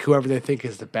 they'll take whoever they think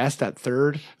is the best at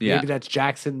third. Maybe that's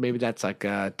Jackson. Maybe that's like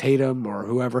Tatum or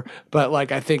whoever. But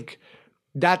like, I think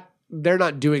that they're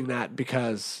not doing that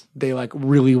because they like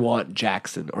really want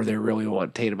Jackson or they really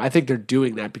want Tatum. I think they're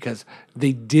doing that because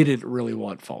they didn't really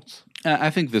want Fultz.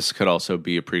 I think this could also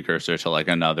be a precursor to like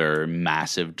another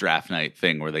massive draft night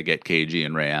thing where they get KG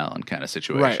and Ray Allen kind of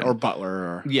situation. Right, or Butler.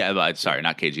 Or... Yeah, but sorry,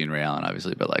 not KG and Ray Allen,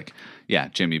 obviously, but like, yeah,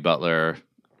 Jimmy Butler.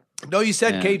 No, you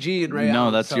said KG and Ray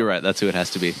Allen. No, you're right. That's who it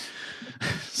has to be.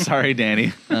 Sorry,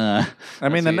 Danny. I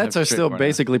mean, the Nets are still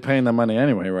basically paying the money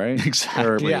anyway, right?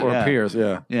 Exactly. Or peers,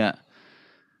 yeah. Yeah.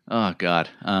 Oh God.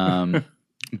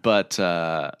 But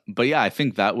yeah, I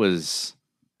think that was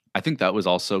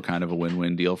also kind of a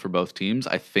win-win deal for both teams.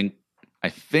 I think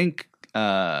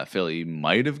Philly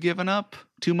might have given up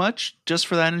too much just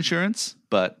for that insurance,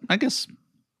 but I guess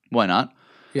why not?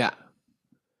 Yeah.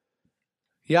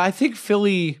 Yeah, I think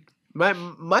Philly.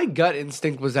 My gut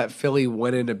instinct was that Philly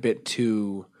went in a bit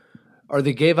too, or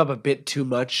they gave up a bit too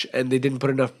much, and they didn't put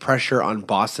enough pressure on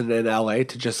Boston and LA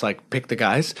to just like pick the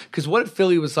guys. Because what if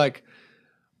Philly was like,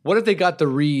 what if they got the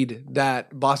read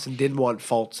that Boston didn't want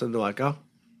Fultz, and they're like, oh,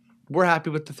 we're happy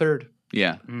with the third.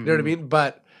 Yeah, you know what I mean.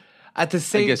 But at the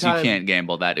same time, I guess you can't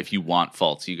gamble that if you want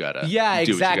Fultz, you gotta do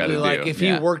exactly. What you gotta like do. If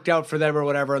he worked out for them or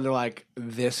whatever, and they're like,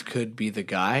 this could be the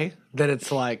guy, then it's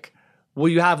like, well,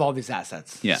 you have all these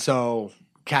assets, so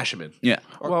cash him in. Yeah.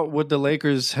 Well, would the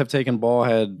Lakers have taken ball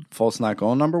had Fultz not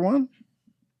gone number one?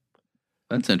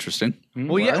 That's interesting.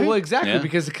 Well, yeah, well, exactly,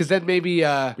 because then maybe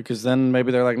because then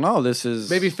maybe they're like, no, this is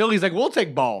maybe Philly's like, we'll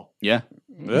take ball. Yeah.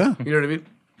 Yeah. You know what I mean?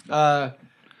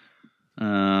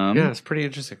 Yeah, it's pretty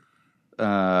interesting.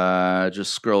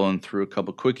 Just scrolling through a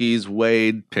couple quickies.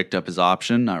 Wade picked up his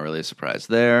option. Not really a surprise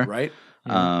there. Right.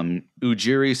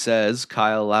 Ujiri says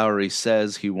Kyle Lowry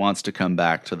says he wants to come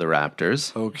back to the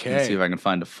Raptors. Okay. Let's see if I can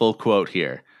find a full quote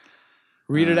here.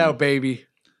 Read it out, baby.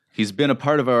 He's been a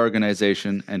part of our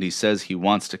organization, and he says he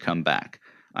wants to come back.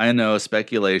 I know,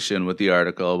 speculation with the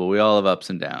article, but we all have ups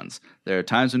and downs. There are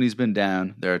times when he's been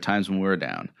down. There are times when we're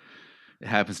down. It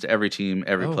happens to every team,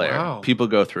 every player. Wow. People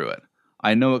go through it.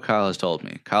 I know what Kyle has told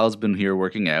me. Kyle's been here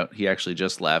working out. He actually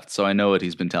just left, so I know what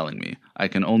he's been telling me. I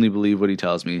can only believe what he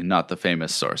tells me, not the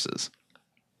famous sources.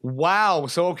 Wow.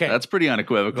 So, okay. That's pretty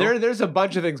unequivocal. There's a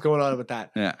bunch of things going on with that.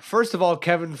 Yeah. First of all,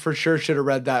 Kevin for sure should have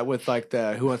read that with like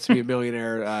the Who Wants to Be a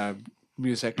Millionaire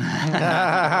music.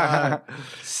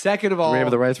 Second of all, Do we have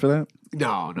the rights for that?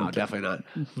 No, definitely not.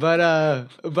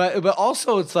 But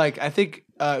also it's like I think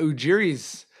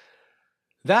Ujiri's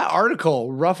that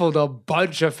article ruffled a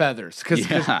bunch of feathers.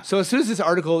 So as soon as this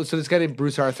article, so this guy named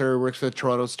Bruce Arthur works for the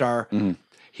Toronto Star,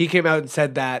 he came out and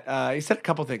said that he said a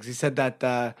couple things. He said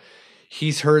that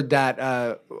he's heard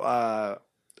that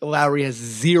Lowry has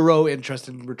zero interest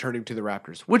in returning to the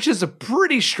Raptors, which is a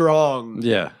pretty strong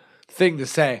thing to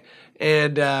say.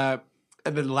 And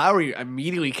then Lowry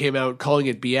immediately came out calling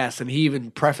it BS, and he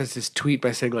even prefaced his tweet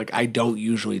by saying like, "I don't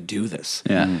usually do this."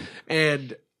 Yeah,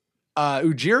 and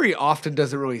Ujiri often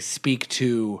doesn't really speak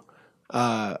to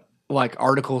like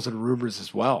articles and rumors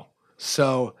as well.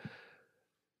 So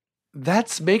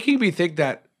that's making me think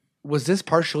that was this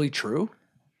partially true?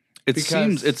 It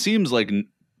seems like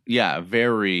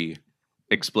very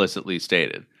explicitly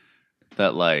stated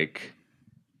that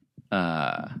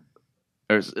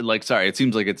it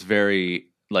seems like it's very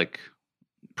like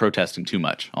protesting too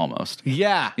much almost.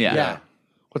 Yeah.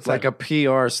 What's like a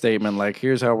PR statement, like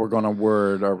here's how we're going to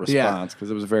word our response, because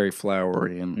it was very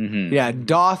flowery and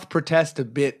doth protest a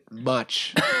bit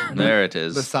much. There it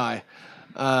is. The sigh.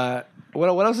 What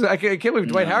else? I can't believe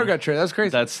Dwight Howard got traded. That's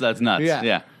crazy. That's nuts.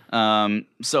 Yeah.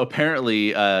 So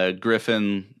apparently,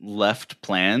 Griffin left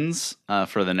plans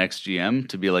for the next GM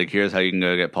to be like, here's how you can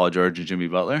go get Paul George and Jimmy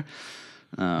Butler.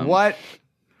 What?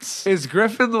 Is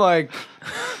Griffin like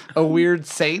a weird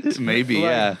saint? Maybe,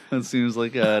 yeah. It seems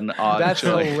like an odd That's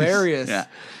choice. hilarious. Yeah.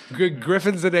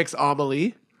 Griffin's the next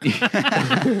Amelie.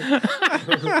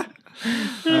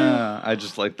 I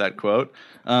just like that quote.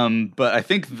 But I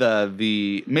think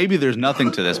the maybe there's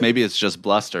nothing to this. Maybe it's just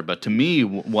bluster. But to me,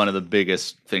 one of the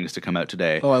biggest things to come out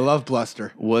today I love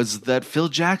bluster. Was that Phil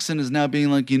Jackson is now being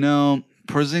like,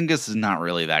 Porzingis is not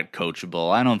really that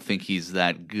coachable. I don't think he's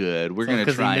that good. We're going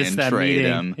to try and trade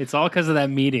him. It's all because of that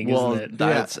meeting, isn't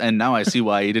it? And now I see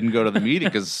why he didn't go to the meeting,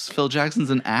 because Phil Jackson's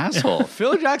an asshole.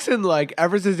 Phil Jackson,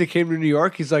 ever since he came to New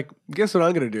York, he's like, guess what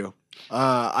I'm going to do?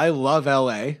 I love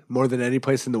LA more than any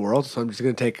place in the world, so I'm just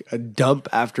going to take a dump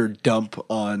after dump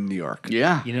on New York.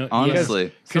 Yeah,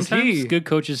 honestly. Sometimes good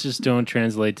coaches just don't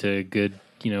translate to good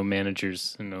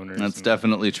managers and owners. That's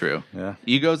definitely true. Yeah.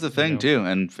 Ego's the thing too.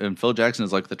 And Phil Jackson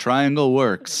is like, the triangle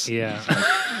works. Yeah.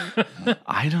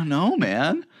 I don't know,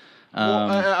 man.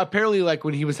 Apparently, like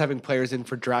when he was having players in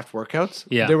for draft workouts,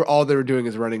 Yeah. they were doing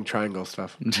is running triangle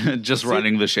stuff. Just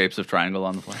running the shapes of triangle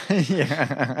on the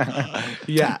fly.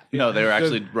 Yeah, No, they were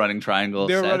actually running triangle.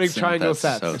 they were running sets, and triangle that's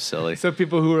sets. So silly. So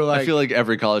people who were like, I feel like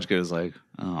every college kid is like,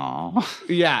 oh,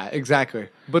 yeah, exactly.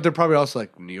 But they're probably also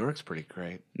like, New York's pretty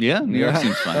great. yeah, New York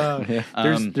seems fun.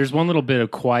 There's one little bit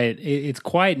of quiet. It's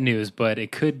quiet news, but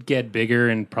it could get bigger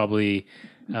and probably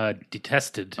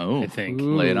detested. Oh, I think.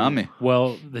 lay it on me.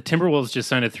 Well, the Timberwolves just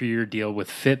signed a 3-year deal with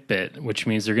Fitbit, which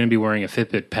means they're going to be wearing a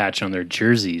Fitbit patch on their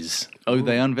jerseys. Oh,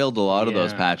 they unveiled a lot of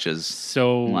those Yeah. patches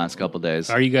So, in the last couple days.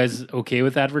 are you guys okay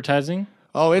with advertising?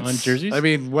 Oh, it's On jerseys? I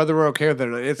mean, whether we're okay with it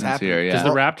or not, it's happening. here, yeah. Because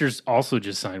the Raptors also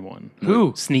just signed one.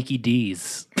 Who? Sneaky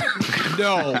D's.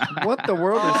 No. What the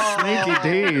world is Sneaky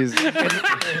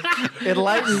D's?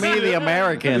 Enlighten me, the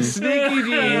American. Sneaky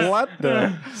D's. What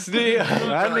the?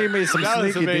 I need me some That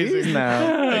was Sneaky amazing. D's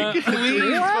now.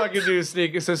 Please fucking do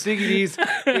Sneaky. So Sneaky D's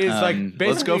is like basically.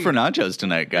 Let's go for nachos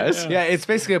tonight, guys. Yeah, it's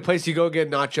basically a place you go get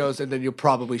nachos and then you'll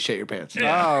probably shit your pants.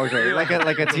 Oh, okay. Like a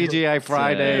TGI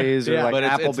Fridays or Yeah. like But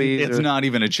Applebee's. it's or- not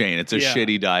even a chain. It's a Yeah.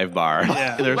 shitty dive bar.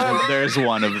 There's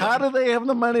one of them. How do they have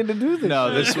the money to do this?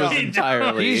 No, this was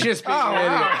entirely. He's just being an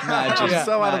idiot. Matt just, Yeah.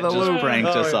 so out of Matt the just loop. pranked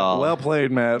us all. Well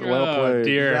played, Matt. Well Oh, played.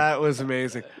 dear. That was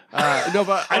amazing. No,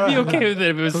 but I'd be okay with it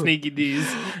if it was Sneaky D's.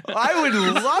 I would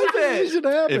love It it. should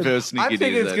happen. If it was sneaky I'm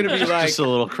thinking D's, it's gonna then be like- just a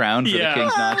little crown for Yeah. the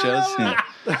King's nachos.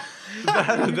 Yeah.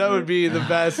 That would be the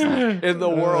best in the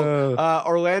world.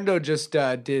 Orlando just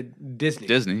did Disney.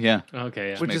 Disney, yeah. Okay,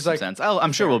 yeah. Which Makes is some like, sense.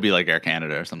 I'm sure we'll be like Air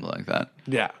Canada or something like that.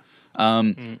 yeah.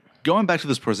 Going back to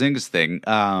this Porzingis thing,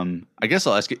 I guess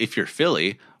I'll ask you, if you're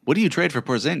Philly, what do you trade for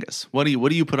Porzingis? What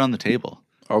do you put on the table?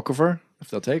 Okafor, if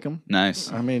they'll take him. Nice.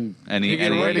 I mean, Any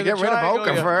get away way to get rid of triangle,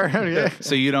 yeah. Okafor. Yeah.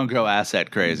 so you don't go asset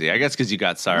crazy, I guess, because you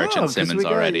got Saric No, and 'cause Simmons we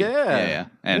got- already. yeah.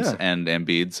 And Yeah. and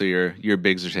Embiid, so your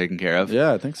bigs are taken care of.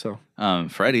 Yeah, I think so.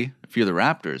 Freddie, if you're the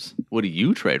Raptors, what do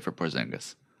you trade for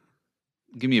Porzingis?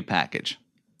 Give me a package.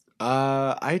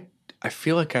 I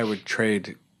feel like I would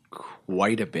trade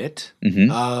quite a bit.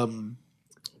 Mhm.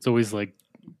 It's always like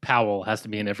Powell has to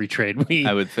be in every trade we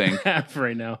I would think. have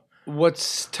right now.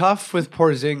 What's tough with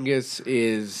Porzingis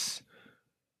is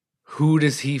who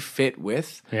does he fit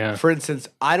with? Yeah. For instance,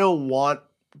 I don't want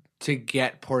to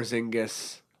get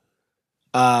Porzingis,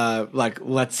 like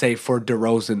let's say for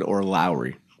DeRozan or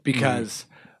Lowry, because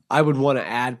I would want to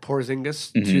add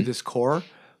Porzingis to this core.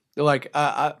 Like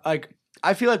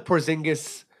I feel like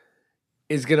Porzingis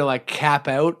is gonna like cap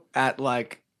out at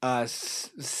like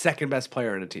second best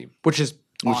player in a team, which is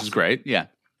awesome. Great. Yeah.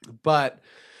 But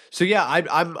so yeah,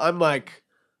 I'm like,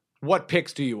 what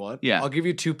picks do you want? Yeah. I'll give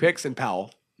you 2 picks and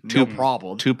Powell. No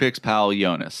problem. 2 picks, Powell,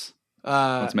 Jonas.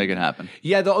 Let's make it happen.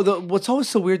 Yeah. The what's always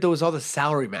so weird though is all the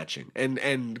salary matching, and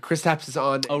Kristaps is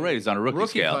on Oh, right. He's on a rookie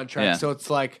scale. contract, Yeah. so it's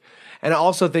like, and I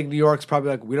also think New York's probably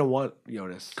like, we don't want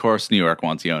Jonas. Of course, New York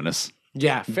wants Jonas.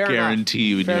 Yeah, fair Guarantee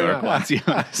you, Fair New York enough. wants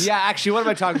Jonas. Yeah, actually, what am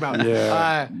I talking about?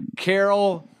 Yeah.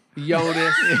 Carroll,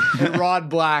 Jonas, and Rod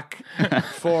Black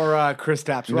for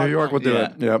Kristaps. New York will do Yeah.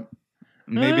 it. Yep.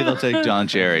 Maybe they'll take John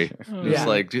Cherry. Yeah. It's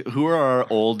like, who are our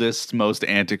oldest, most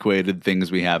antiquated things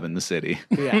we have in the city?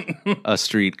 Yeah. A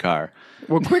streetcar.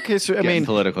 Well, quick history. I Getting mean,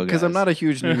 political, because I'm guys. not a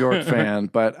huge New York fan,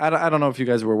 but I don't know if you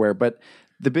guys were aware, but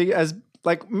the big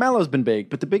like Melo's been big,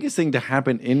 but the biggest thing to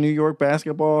happen in New York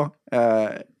basketball,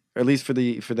 or at least for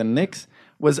the Knicks,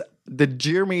 was the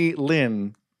Jeremy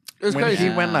Lin was when crazy.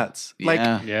 he went nuts. Yeah.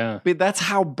 Like, Yeah. but that's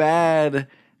how bad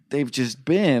they've just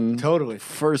been Totally.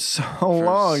 for so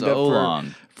long. so that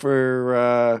long.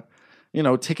 For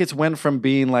tickets went from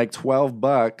being like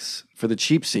 $12 for the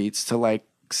cheap seats to like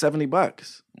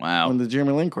 $70 Wow. when the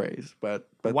Jeremy Lin craze. But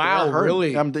Wow, they're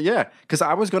hurting. really? Yeah, because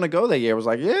I was going to go that year. I was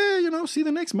like, see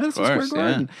the Knicks, Madison course, Square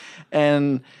Garden,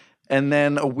 and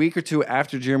then a week or two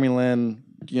after Jeremy Lin,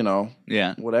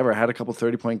 Yeah. whatever, had a couple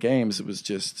 30-point games. It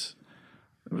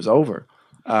was over.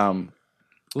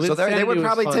 So they would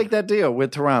probably take that deal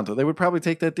with Toronto. They would probably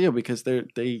take that deal because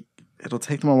it'll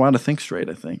take them a while to think straight,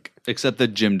 I think. Except that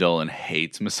Jim Dolan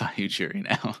hates Masai Ujiri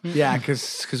now. Yeah,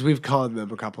 because we've conned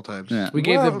them a couple times. Yeah. We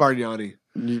gave them Well- Bargnani.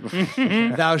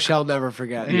 Thou shalt never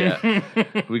forget. Yeah.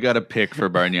 We got a pick for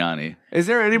Bargnani. Is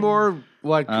there any more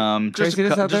like Just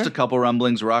craziness out just there? a couple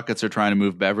rumblings. Rockets are trying to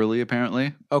move Beverly,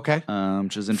 apparently, Okay.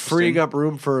 which is interesting. Freeing up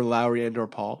room for Lowry and or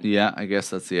Paul. Yeah, I guess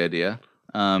that's the idea.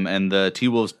 And the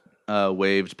T-Wolves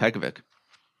waived Pekovic,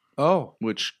 Oh.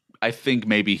 which I think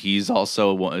maybe he's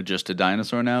also just a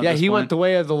dinosaur now. at Yeah, this he point. went the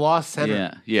way of the lost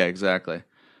center. Yeah, exactly.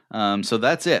 So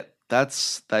that's it.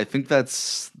 I think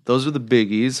those are the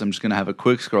biggies. I'm just gonna have a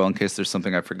quick scroll in case there's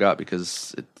something I forgot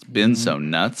because it's been so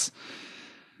nuts.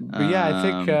 But yeah, I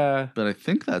think But I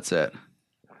think that's it.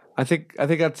 I think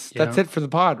that's it for the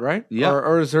pod, right? Yeah.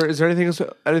 Or is there anything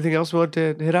else we want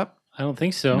to hit up? I don't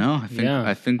think so. No,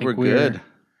 I think we're good.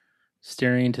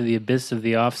 Staring into the abyss of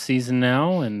the off season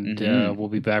now, and we'll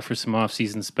be back for some off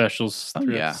season specials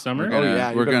throughout the summer.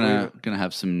 We're gonna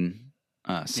have some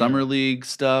summer league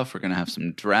stuff. We're gonna have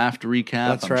some draft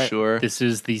recap. I'm sure this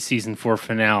is the season 4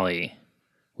 finale.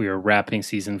 We are wrapping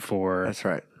season 4. That's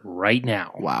right. Right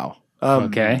now. Wow.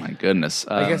 Okay. My goodness.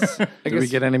 I guess. Did we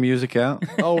get any music out?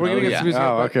 Oh, we're gonna get some music.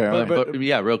 Oh, okay. But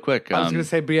yeah, real quick. I was gonna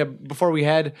say, but yeah, before we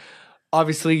head.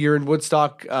 Obviously, you're in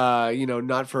Woodstock,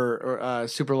 not for a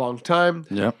super long time.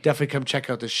 Yep. Definitely come check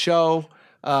out the show.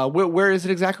 Where is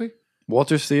it exactly?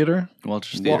 Walters Theater in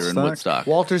Woodstock.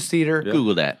 Walters Theater. Yeah.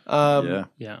 Google that.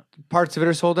 Yeah. Parts of it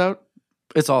are sold out.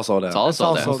 It's all sold out. It's all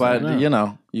sold out. But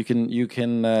you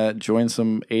can join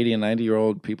some 80 and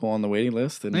 90-year-old people on the waiting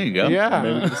list. And there you go.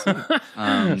 Yeah.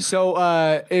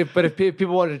 So, if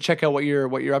people wanted to check out what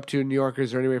you're up to in New York,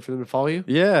 is there any way for them to follow you?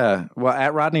 Yeah. Well,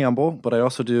 at Rodney Umble, but I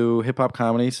also do hip hop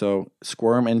comedy. So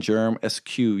Squirm and Germ,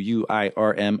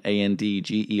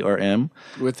 SQUIRMANDGERM.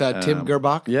 With Tim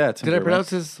Gerbach. Yeah. Tim Did I Gerbach.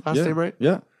 pronounce his last name right?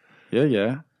 Yeah.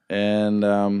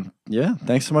 And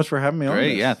thanks so much for having me on.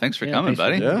 Great. Yeah. Thanks for coming,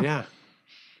 buddy. Yeah.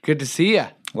 Good to see you.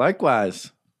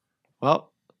 Likewise.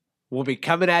 Well, we'll be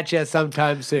coming at you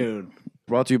sometime soon.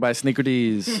 Brought to you by Sneaker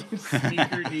D's.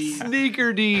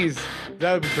 Sneaker D's.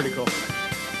 That would be pretty cool. There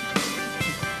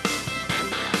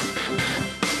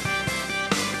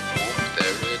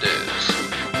it is.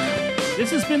 This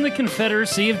has been the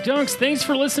Confederacy of Dunks. Thanks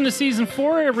for listening to season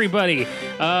 4, everybody.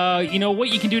 What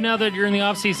you can do now that you're in the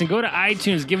off season, go to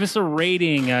iTunes, give us a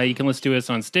rating. You can listen to us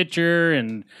on Stitcher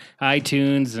and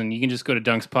iTunes, and you can just go to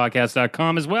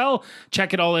dunkspodcast.com as well.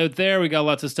 Check it all out there. We got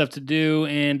lots of stuff to do,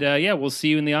 and we'll see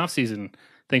you in the off season.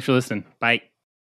 Thanks for listening. Bye.